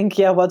I think,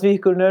 yeah, what we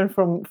could learn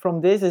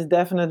from this is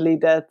definitely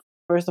that,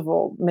 first of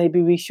all,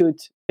 maybe we should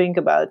think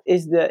about,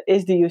 is the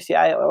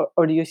UCI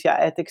or the UCI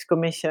Ethics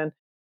Commission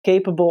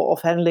capable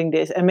of handling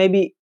this? And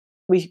maybe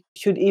we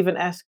should even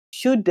ask,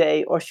 should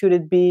they, or should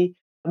it be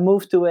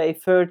moved to a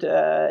third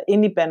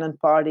independent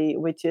party,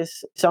 which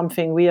is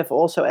something we have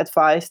also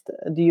advised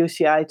the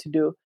UCI to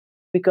do,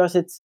 because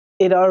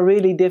it are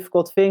really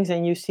difficult things,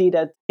 and you see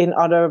that in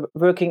other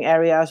working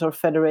areas or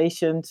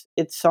federations,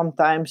 it's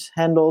sometimes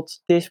handled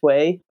this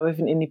way with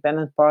an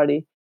independent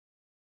party.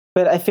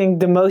 But I think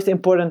the most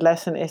important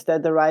lesson is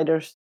that the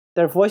riders,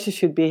 their voices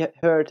should be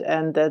heard,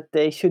 and that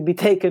they should be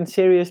taken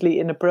seriously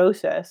in the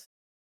process,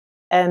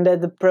 and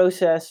that the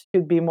process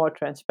should be more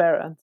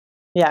transparent.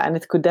 Yeah, and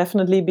it could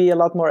definitely be a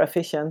lot more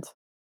efficient.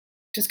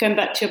 Just going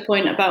back to your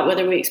point about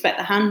whether we expect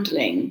the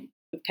handling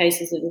of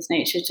cases of this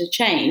nature to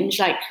change,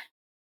 like,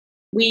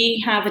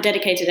 we have a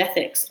dedicated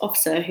ethics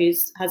officer who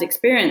has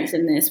experience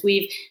in this.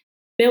 We've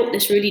built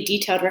this really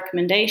detailed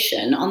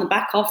recommendation on the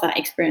back of that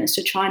experience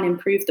to try and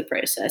improve the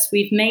process.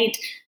 We've made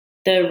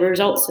the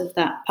results of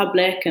that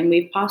public and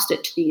we've passed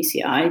it to the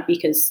UCI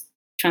because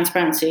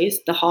transparency is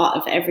the heart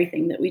of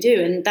everything that we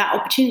do. And that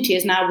opportunity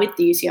is now with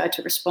the UCI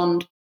to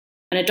respond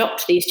and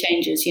adopt these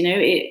changes.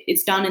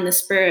 It's done in the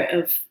spirit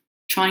of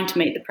trying to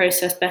make the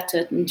process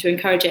better and to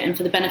encourage it and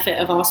for the benefit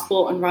of our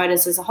sport and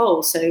riders as a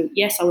whole. So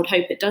yes, I would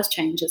hope it does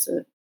change as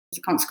a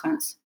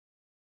consequence.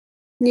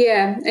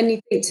 Yeah, and you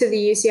think to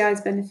the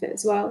UCI's benefit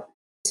as well,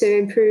 to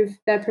improve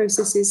their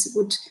processes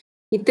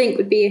you'd think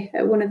would be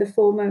one of the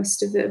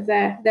foremost of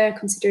their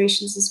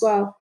considerations as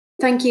well.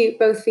 Thank you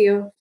both for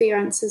your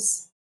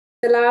answers.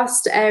 The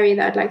last area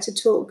that I'd like to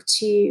talk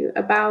to you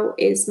about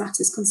is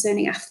matters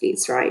concerning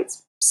athletes'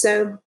 rights.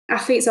 So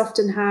athletes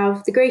often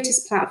have the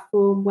greatest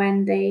platform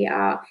when they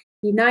are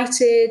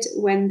united,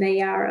 when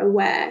they are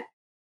aware.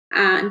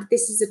 And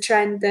this is a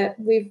trend that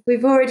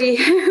we've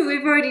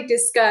already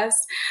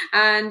discussed,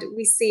 and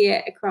we see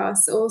it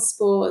across all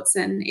sports.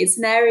 And it's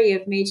an area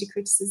of major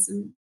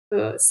criticism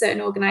for certain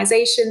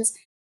organisations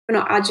for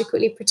not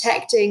adequately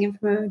protecting and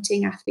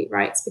promoting athlete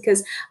rights,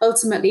 because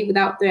ultimately,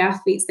 without the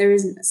athletes, there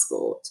isn't a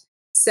sport.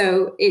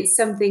 So it's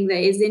something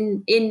that is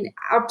in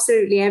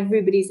absolutely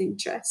everybody's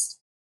interest.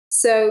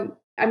 So,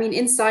 I mean,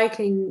 in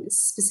cycling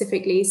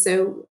specifically,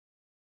 so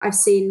I've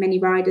seen many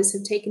riders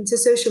have taken to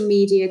social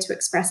media to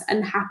express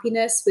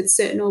unhappiness with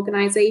certain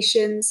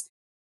organisations,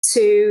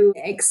 to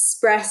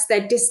express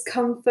their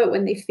discomfort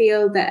when they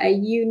feel that a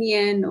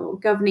union or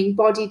governing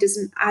body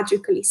doesn't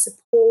adequately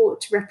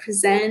support,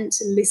 represent,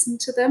 and listen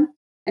to them.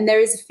 And there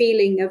is a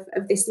feeling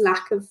of this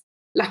lack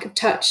of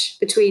touch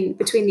between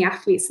the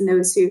athletes and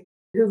those who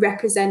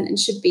represent and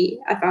should be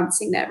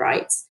advancing their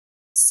rights.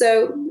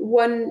 So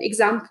one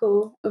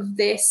example of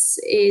this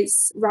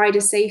is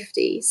rider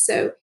safety.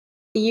 So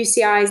the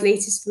UCI's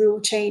latest rule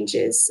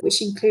changes,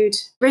 which include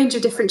a range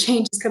of different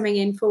changes coming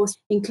in force,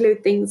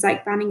 include things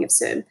like banning of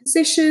certain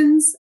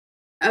positions,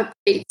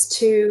 updates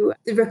to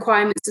the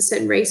requirements that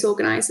certain race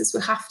organisers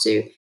will have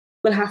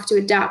to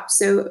adapt.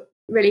 So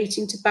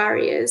relating to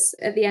barriers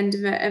at the end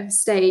of a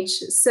stage,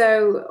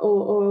 so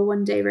or a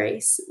one-day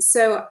race.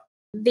 So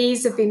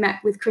these have been met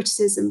with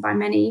criticism by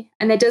many,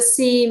 and there does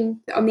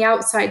seem on the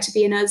outside to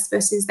be an us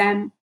versus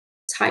them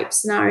type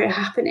scenario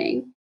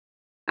happening.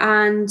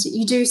 And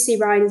you do see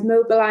riders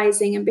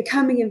mobilising and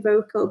becoming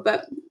vocal.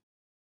 But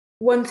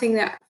one thing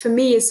that for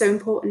me is so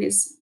important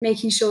is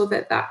making sure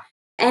that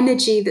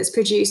energy that's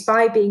produced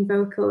by being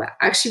vocal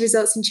actually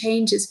results in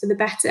changes for the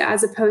better,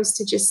 as opposed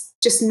to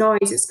just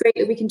noise. It's great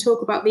that we can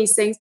talk about these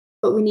things,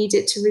 but we need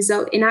it to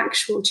result in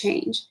actual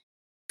change.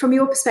 From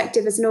your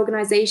perspective as an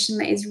organisation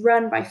that is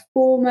run by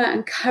former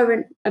and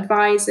current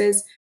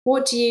advisors,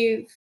 what do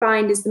you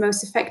find is the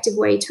most effective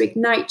way to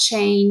ignite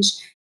change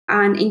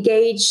and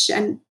engage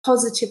and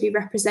positively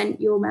represent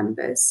your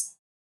members?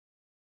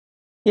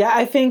 Yeah,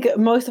 I think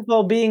most of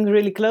all being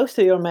really close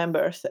to your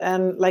members.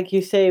 And like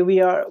you say,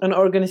 we are an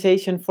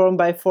organization formed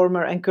by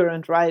former and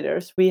current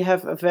riders. We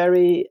have a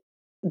very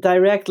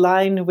direct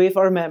line with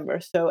our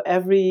members. So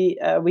we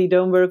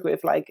don't work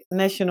with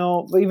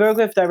we work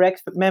with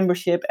direct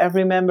membership.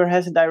 Every member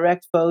has a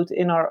direct vote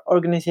in our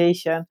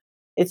organization.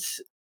 It's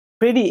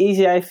pretty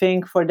easy, I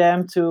think, for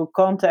them to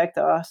contact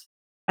us.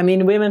 I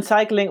mean, women's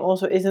cycling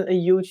also isn't a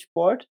huge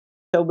sport.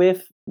 So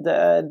with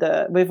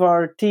with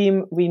our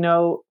team, we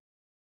know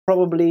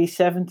probably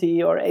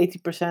 70 or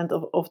 80%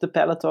 of the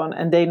peloton,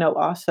 and they know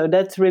us. So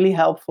that's really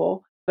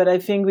helpful. But I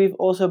think we've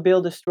also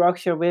built a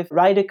structure with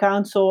Rider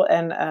Council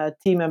and a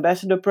team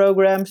ambassador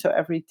program. So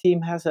every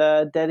team has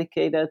a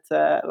dedicated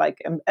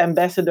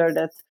ambassador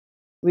that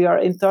we are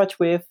in touch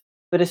with.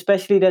 But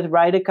especially that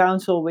Rider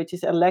Council, which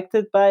is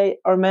elected by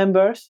our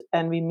members,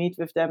 and we meet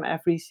with them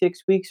every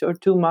 6 weeks or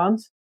 2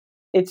 months.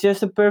 It's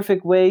just a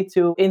perfect way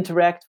to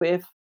interact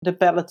with the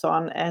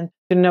peloton and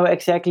to know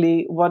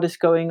exactly what is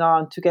going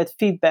on, to get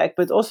feedback,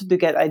 but also to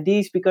get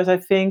ideas, because I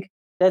think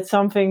that's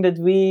something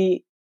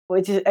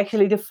which is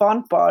actually the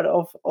fun part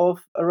of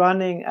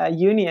running a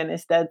union,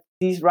 is that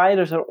these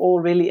riders are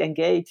all really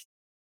engaged.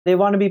 They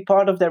want to be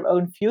part of their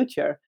own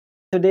future.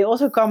 So they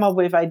also come up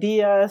with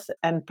ideas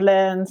and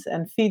plans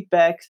and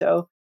feedback.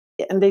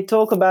 And they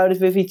talk about it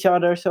with each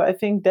other. So I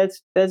think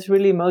that's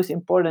really most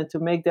important, to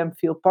make them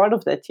feel part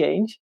of that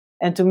change.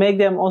 And to make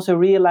them also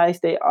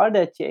realize they are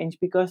that change,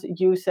 because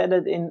you said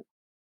it in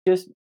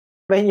just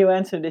when you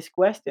answered this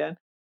question,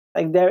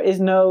 like there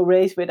is no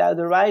race without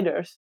the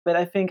riders. But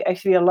I think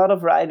actually a lot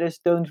of riders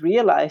don't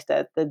realize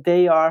that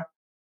they are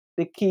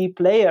the key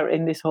player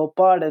in this whole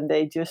part, and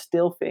they just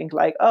still think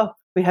like, oh,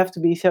 we have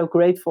to be so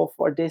grateful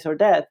for this or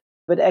that.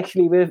 But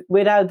actually,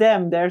 without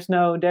them, there's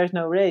no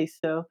race.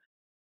 So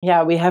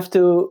yeah, we have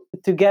to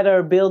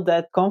together build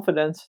that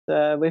confidence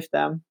with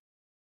them.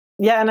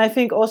 Yeah, and I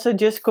think also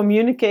just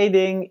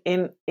communicating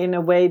in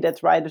a way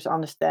that riders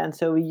understand.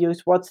 So we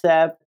use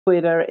WhatsApp,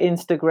 Twitter,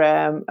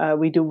 Instagram.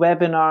 We do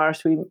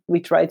webinars. We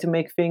try to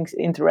make things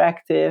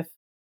interactive.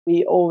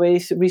 We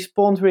always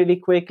respond really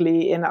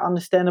quickly in an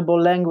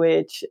understandable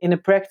language, in a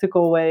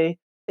practical way.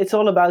 It's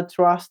all about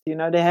trust,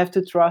 they have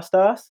to trust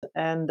us,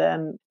 and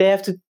then they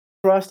have to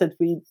trust that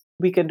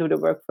we can do the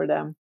work for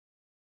them.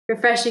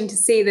 Refreshing to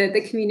see that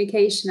the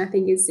communication, I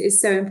think,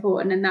 is so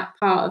important, and that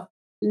part of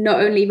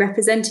not only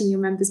representing your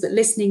members, but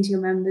listening to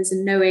your members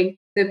and knowing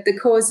the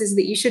causes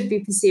that you should be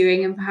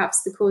pursuing, and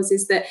perhaps the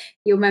causes that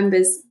your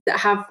members that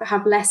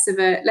have less of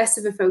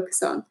a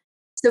focus on.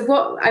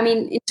 So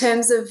in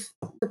terms of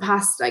the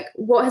past, like,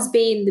 what has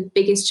been the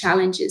biggest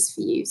challenges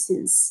for you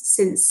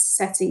since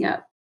setting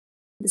up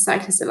the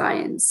Cyclist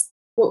Alliance?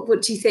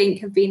 What do you think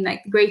have been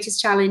like the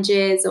greatest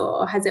challenges,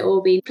 or has it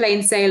all been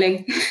plain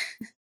sailing?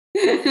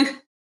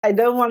 I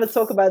don't want to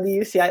talk about the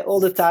UCI all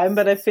the time,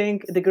 but I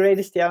think the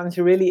greatest challenge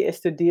really is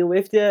to deal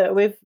with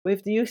the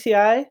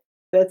UCI.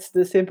 That's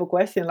the simple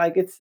question. Like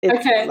it's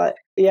okay.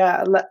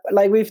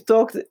 like we've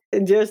talked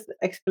and just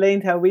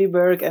explained how we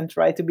work and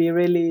try to be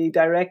really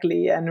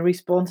directly and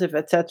responsive,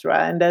 etc.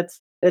 And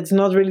that's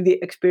not really the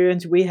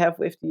experience we have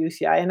with the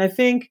UCI. And I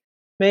think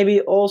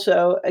maybe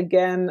also,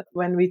 again,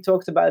 when we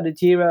talked about the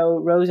Giro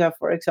Rosa,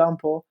 for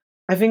example,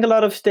 I think a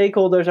lot of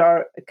stakeholders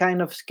are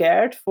kind of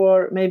scared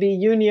for maybe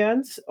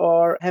unions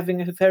or having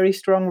a very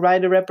strong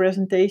rider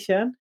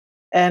representation.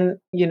 And,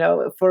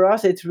 for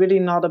us, it's really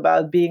not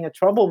about being a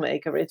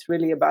troublemaker. It's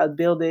really about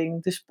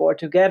building the sport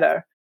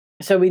together.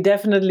 So we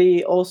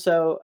definitely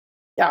also,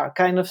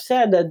 kind of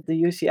said that the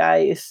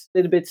UCI is a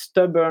little bit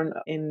stubborn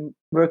in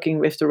working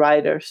with the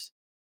riders.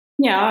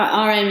 Yeah,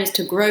 our aim is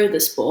to grow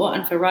the sport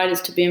and for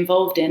riders to be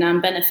involved in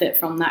and benefit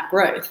from that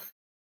growth.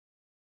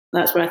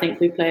 That's where I think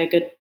we play a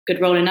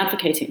good role in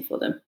advocating for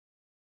them.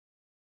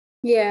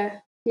 Yeah,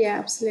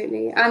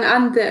 absolutely.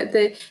 And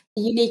the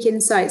unique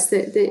insights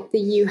that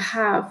you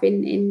have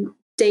in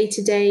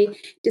day-to-day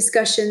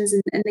discussions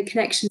and the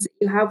connections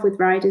that you have with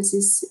riders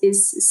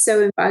is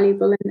so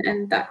invaluable,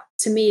 and that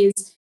to me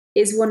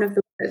is one of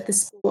the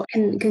sport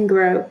can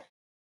grow.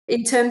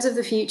 In terms of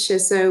the future,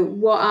 so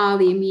what are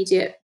the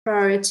immediate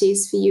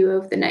priorities for you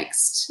over the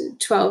next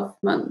 12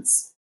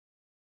 months?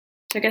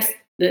 I guess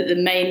the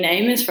main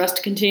aim is for us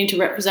to continue to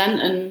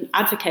represent and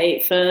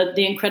advocate for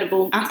the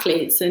incredible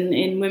athletes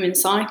in women's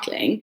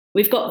cycling.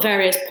 We've got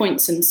various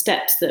points and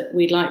steps that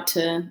we've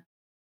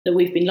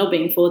been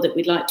lobbying for, that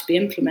we'd like to be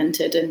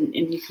implemented, and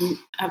you can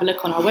have a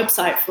look on our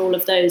website for all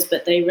of those,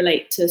 but they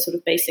relate to sort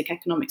of basic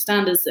economic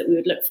standards that we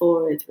would look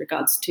for with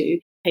regards to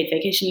paid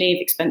vacation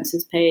leave,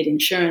 expenses paid,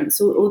 insurance,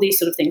 all these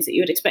sort of things that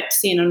you would expect to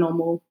see in a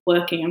normal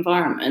working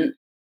environment.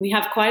 We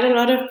have quite a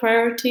lot of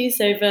priorities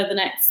over the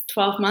next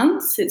 12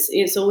 months.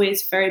 It's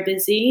always very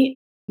busy.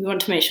 We want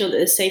to make sure that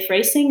there's safe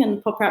racing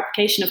and proper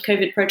application of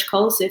COVID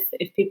protocols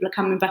if people are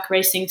coming back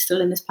racing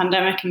still in this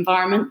pandemic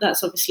environment.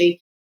 That's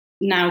obviously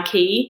now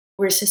key.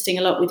 We're assisting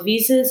a lot with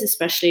visas,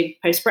 especially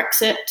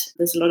post-Brexit.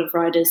 There's a lot of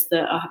riders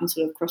that are having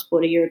sort of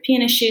cross-border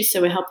European issues,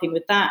 so we're helping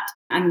with that.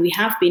 And we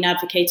have been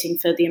advocating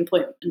for the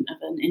appointment of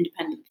an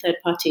independent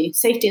third-party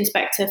safety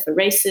inspector for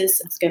races.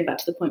 That's going back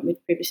to the point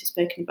we've previously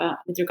spoken about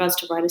with regards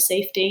to rider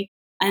safety.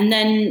 And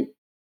then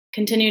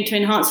continuing to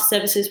enhance the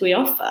services we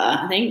offer.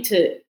 I think,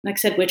 like I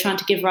said, we're trying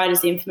to give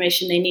riders the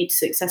information they need to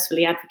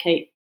successfully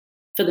advocate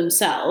for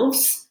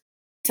themselves.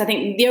 So I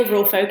think the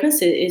overall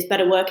focus is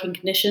better working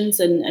conditions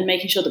and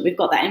making sure that we've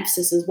got that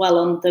emphasis as well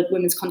on the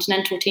women's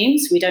continental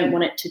teams. We don't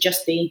want it to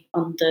just be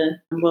on the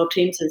world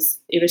teams, as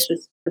Iris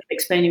was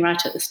explaining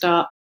right at the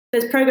start.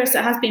 There's progress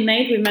that has been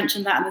made. We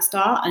mentioned that at the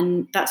start,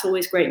 and that's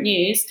always great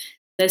news.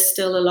 There's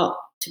still a lot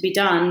to be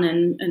done,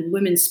 and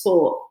women's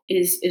sport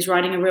is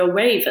riding a real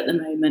wave at the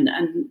moment,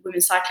 and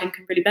women's cycling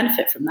can really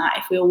benefit from that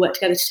if we all work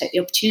together to take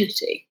the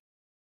opportunity.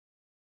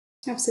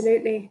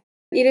 Absolutely.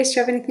 Iris, do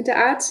you have anything to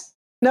add?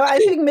 No, I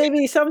think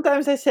maybe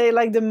sometimes I say,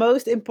 like, the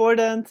most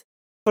important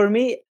for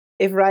me,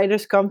 if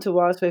riders come to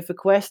us with a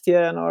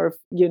question or,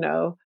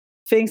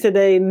 things that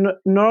they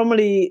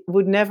normally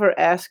would never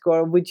ask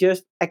or would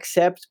just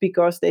accept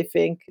because they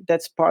think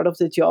that's part of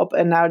the job.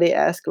 And now they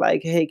ask,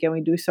 like, hey, can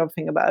we do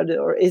something about it?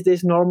 Or is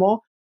this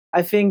normal?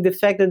 I think the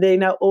fact that they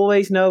now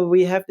always know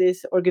we have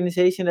this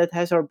organization that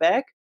has our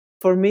back,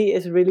 for me,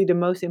 is really the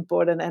most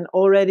important. And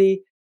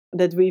already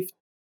that we've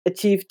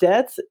achieved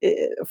that,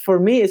 for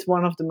me, is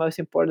one of the most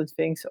important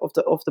things of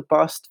the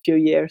past few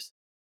years.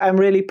 I'm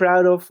really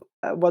proud of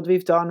what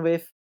we've done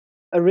with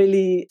a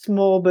really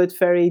small but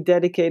very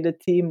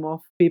dedicated team of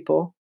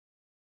people.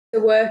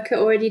 The work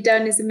already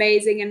done is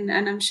amazing, and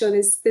I'm sure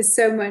there's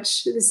so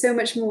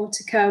much more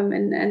to come,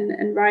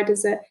 and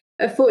riders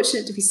are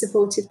fortunate to be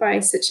supported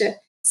by such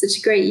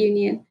a great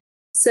union.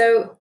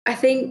 So I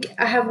think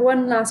I have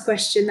one last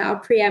question that I'll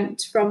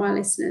preempt from our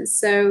listeners.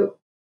 So,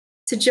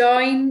 to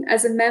join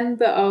as a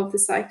member of the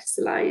Cyclist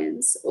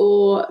Alliance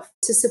or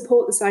to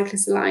support the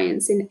Cyclist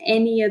Alliance in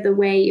any other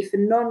way for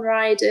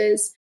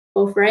non-riders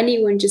or for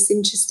anyone just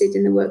interested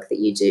in the work that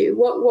you do,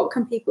 what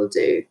can people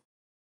do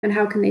and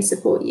how can they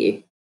support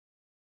you?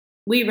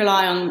 We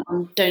rely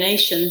on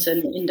donations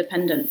and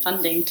independent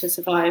funding to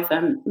survive.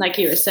 Like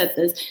Iris said,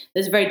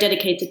 there's a very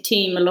dedicated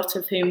team, a lot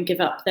of whom give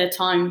up their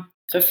time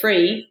for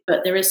free,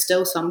 but there is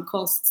still some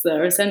costs that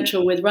are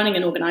essential with running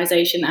an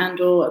organisation and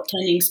or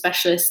obtaining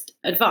specialist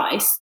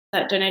advice.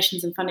 That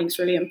donations and funding is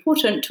really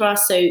important to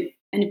us. So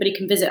anybody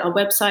can visit our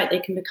website, they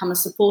can become a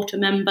supporter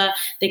member,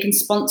 they can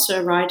sponsor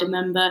a rider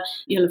member.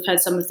 You'll have heard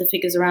some of the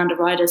figures around a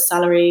rider's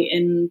salary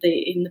in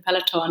the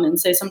peloton. And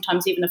so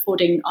sometimes even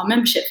affording our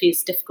membership fee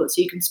is difficult,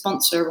 so you can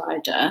sponsor a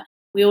rider.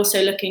 We're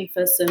also looking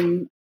for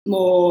some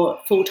more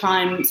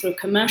full-time sort of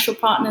commercial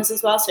partners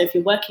as well. So if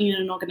you're working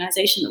in an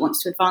organisation that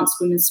wants to advance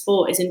women's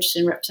sport, is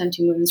interested in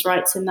representing women's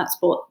rights in that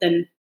sport,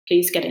 then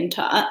please get in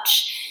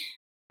touch.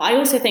 I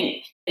also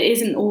think it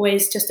isn't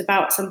always just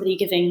about somebody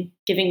giving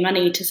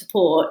money to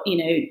support.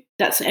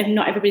 That's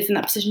not everybody's in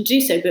that position to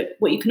do so. But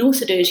what you can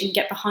also do is you can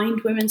get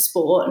behind women's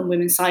sport and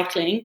women's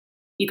cycling.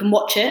 You can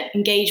watch it,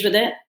 engage with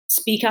it,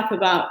 speak up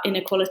about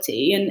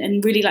inequality,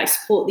 and really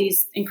support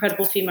these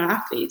incredible female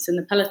athletes in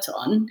the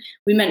peloton.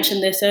 We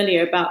mentioned this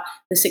earlier about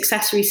the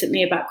success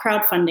recently about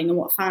crowdfunding and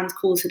what fans'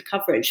 calls had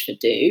coverage should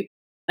do.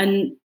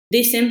 And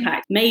this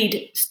impact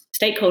made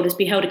stakeholders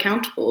be held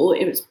accountable.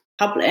 It was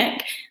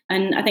public,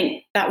 and I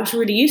think that was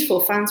really useful.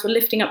 Fans were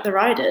lifting up the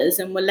riders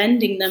and were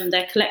lending them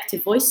their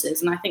collective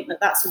voices, and I think that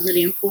that's a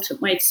really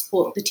important way to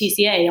support the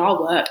TCA, our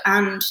work,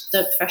 and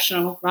the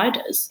professional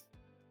riders.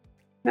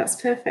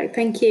 That's perfect.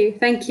 Thank you,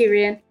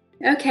 Rhian.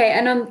 Okay,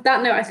 and on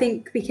that note, I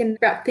think we can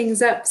wrap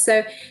things up.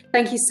 So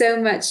thank you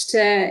so much to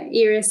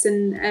Iris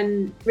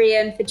and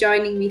Rhian for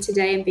joining me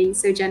today and being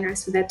so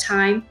generous with their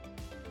time.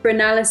 For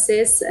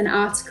analysis and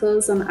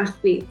articles on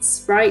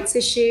athletes' rights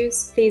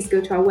issues, please go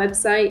to our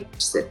website, which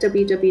is at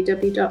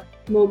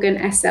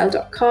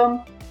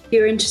www.morgansl.com. If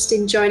you're interested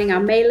in joining our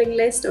mailing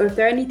list, or if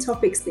there are any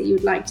topics that you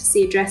would like to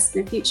see addressed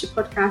in a future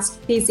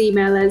podcast, please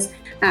email us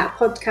at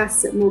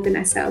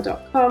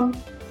podcasts@morgansl.com.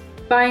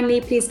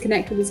 Finally, please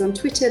connect with us on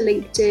Twitter,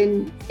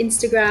 LinkedIn,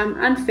 Instagram,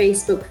 and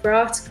Facebook for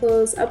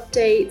articles,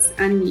 updates,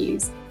 and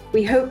news.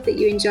 We hope that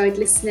you enjoyed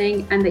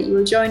listening and that you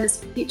will join us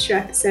for future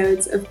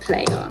episodes of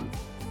Play On.